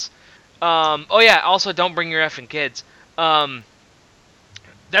fans. Also, don't bring your effing kids. That's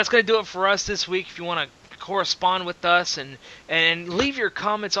going to do it for us this week. If you want to correspond with us and leave your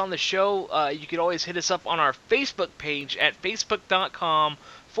comments on the show, you could always hit us up on our Facebook page at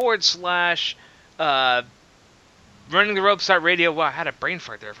facebook.com/running-the-ropes.radio. Wow, I had a brain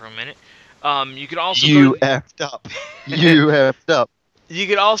fart there for a minute. You could also effed up. You effed up. You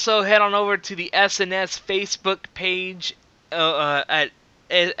could also head on over to the SNS Facebook page at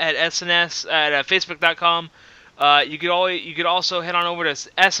SNS at facebook.com. You could also head on over to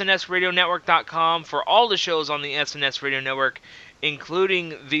SNSRadioNetwork.com for all the shows on the SNS Radio Network,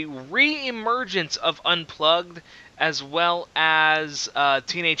 including the re-emergence of Unplugged, as well as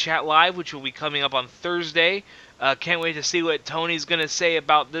TNA Chat Live, which will be coming up on Thursday. Can't wait to see what Tony's gonna say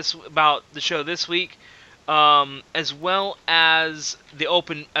about the show this week, as well as the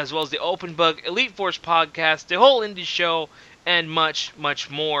Open Book, Elite Force podcast, the whole indie show, and much, much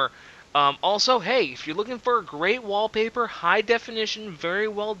more. Also, hey, if you're looking for a great wallpaper, high definition, very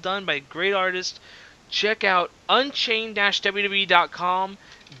well done by great artists, check out Unchained-WWE.com.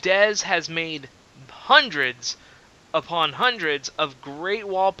 Dez has made hundreds upon hundreds of great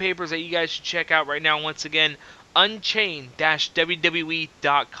wallpapers that you guys should check out right now. Once again,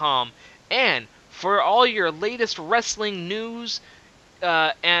 Unchained-WWE.com. And for all your latest wrestling news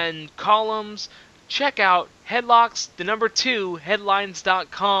and columns, check out Headlocks, the number 2,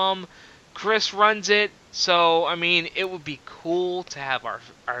 headlines.com. Chris runs it, so, I mean, it would be cool to have our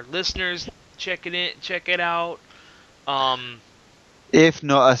listeners check it out. If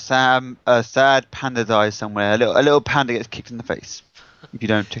not, a sad panda dies somewhere. A little panda gets kicked in the face if you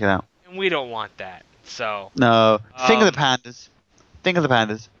don't check it out. And we don't want that, so... No. Think of the pandas. Think of the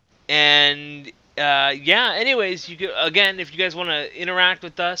pandas. And, anyways, you could, again, if you guys want to interact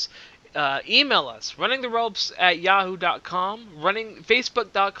with us, email us, runningtheropes@yahoo.com,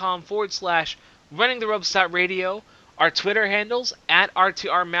 facebook.com/runningtheropes.radio, our Twitter handles, at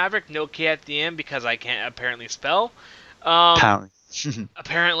R2RMaverick, no K at the end because I can't apparently spell.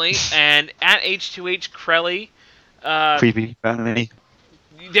 Apparently, and at H2H Crelly. Creepy, apparently.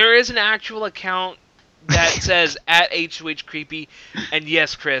 There is an actual account that says at H2H Creepy, and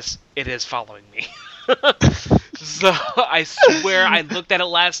yes, Chris, it is following me. So, I swear, I looked at it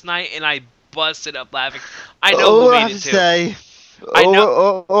last night and I busted up laughing. I know who made it too.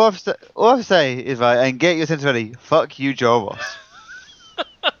 All I have to say is, right, and get your sense ready, fuck you, Joe Ross.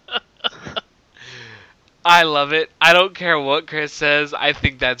 I love it. I don't care what Chris says. I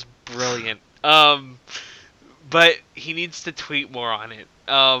think that's brilliant. But he needs to tweet more on it.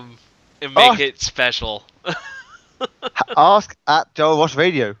 And make it special. Ask at Joe Ross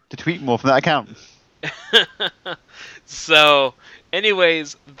Radio to tweet more from that account. So,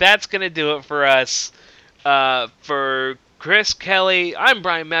 anyways, that's going to do it for us. For Chris Kelly, I'm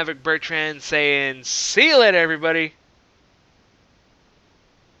Brian Maverick Bertrand saying, see you later, everybody.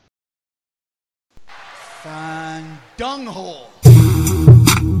 Fine dunghole.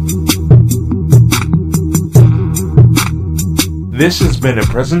 This has been a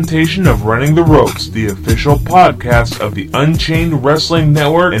presentation of Running the Ropes, the official podcast of the Unchained Wrestling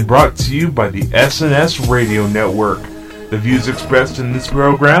Network, and brought to you by the SNS Radio Network. The views expressed in this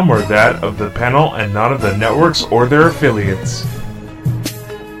program are that of the panel and not of the networks or their affiliates.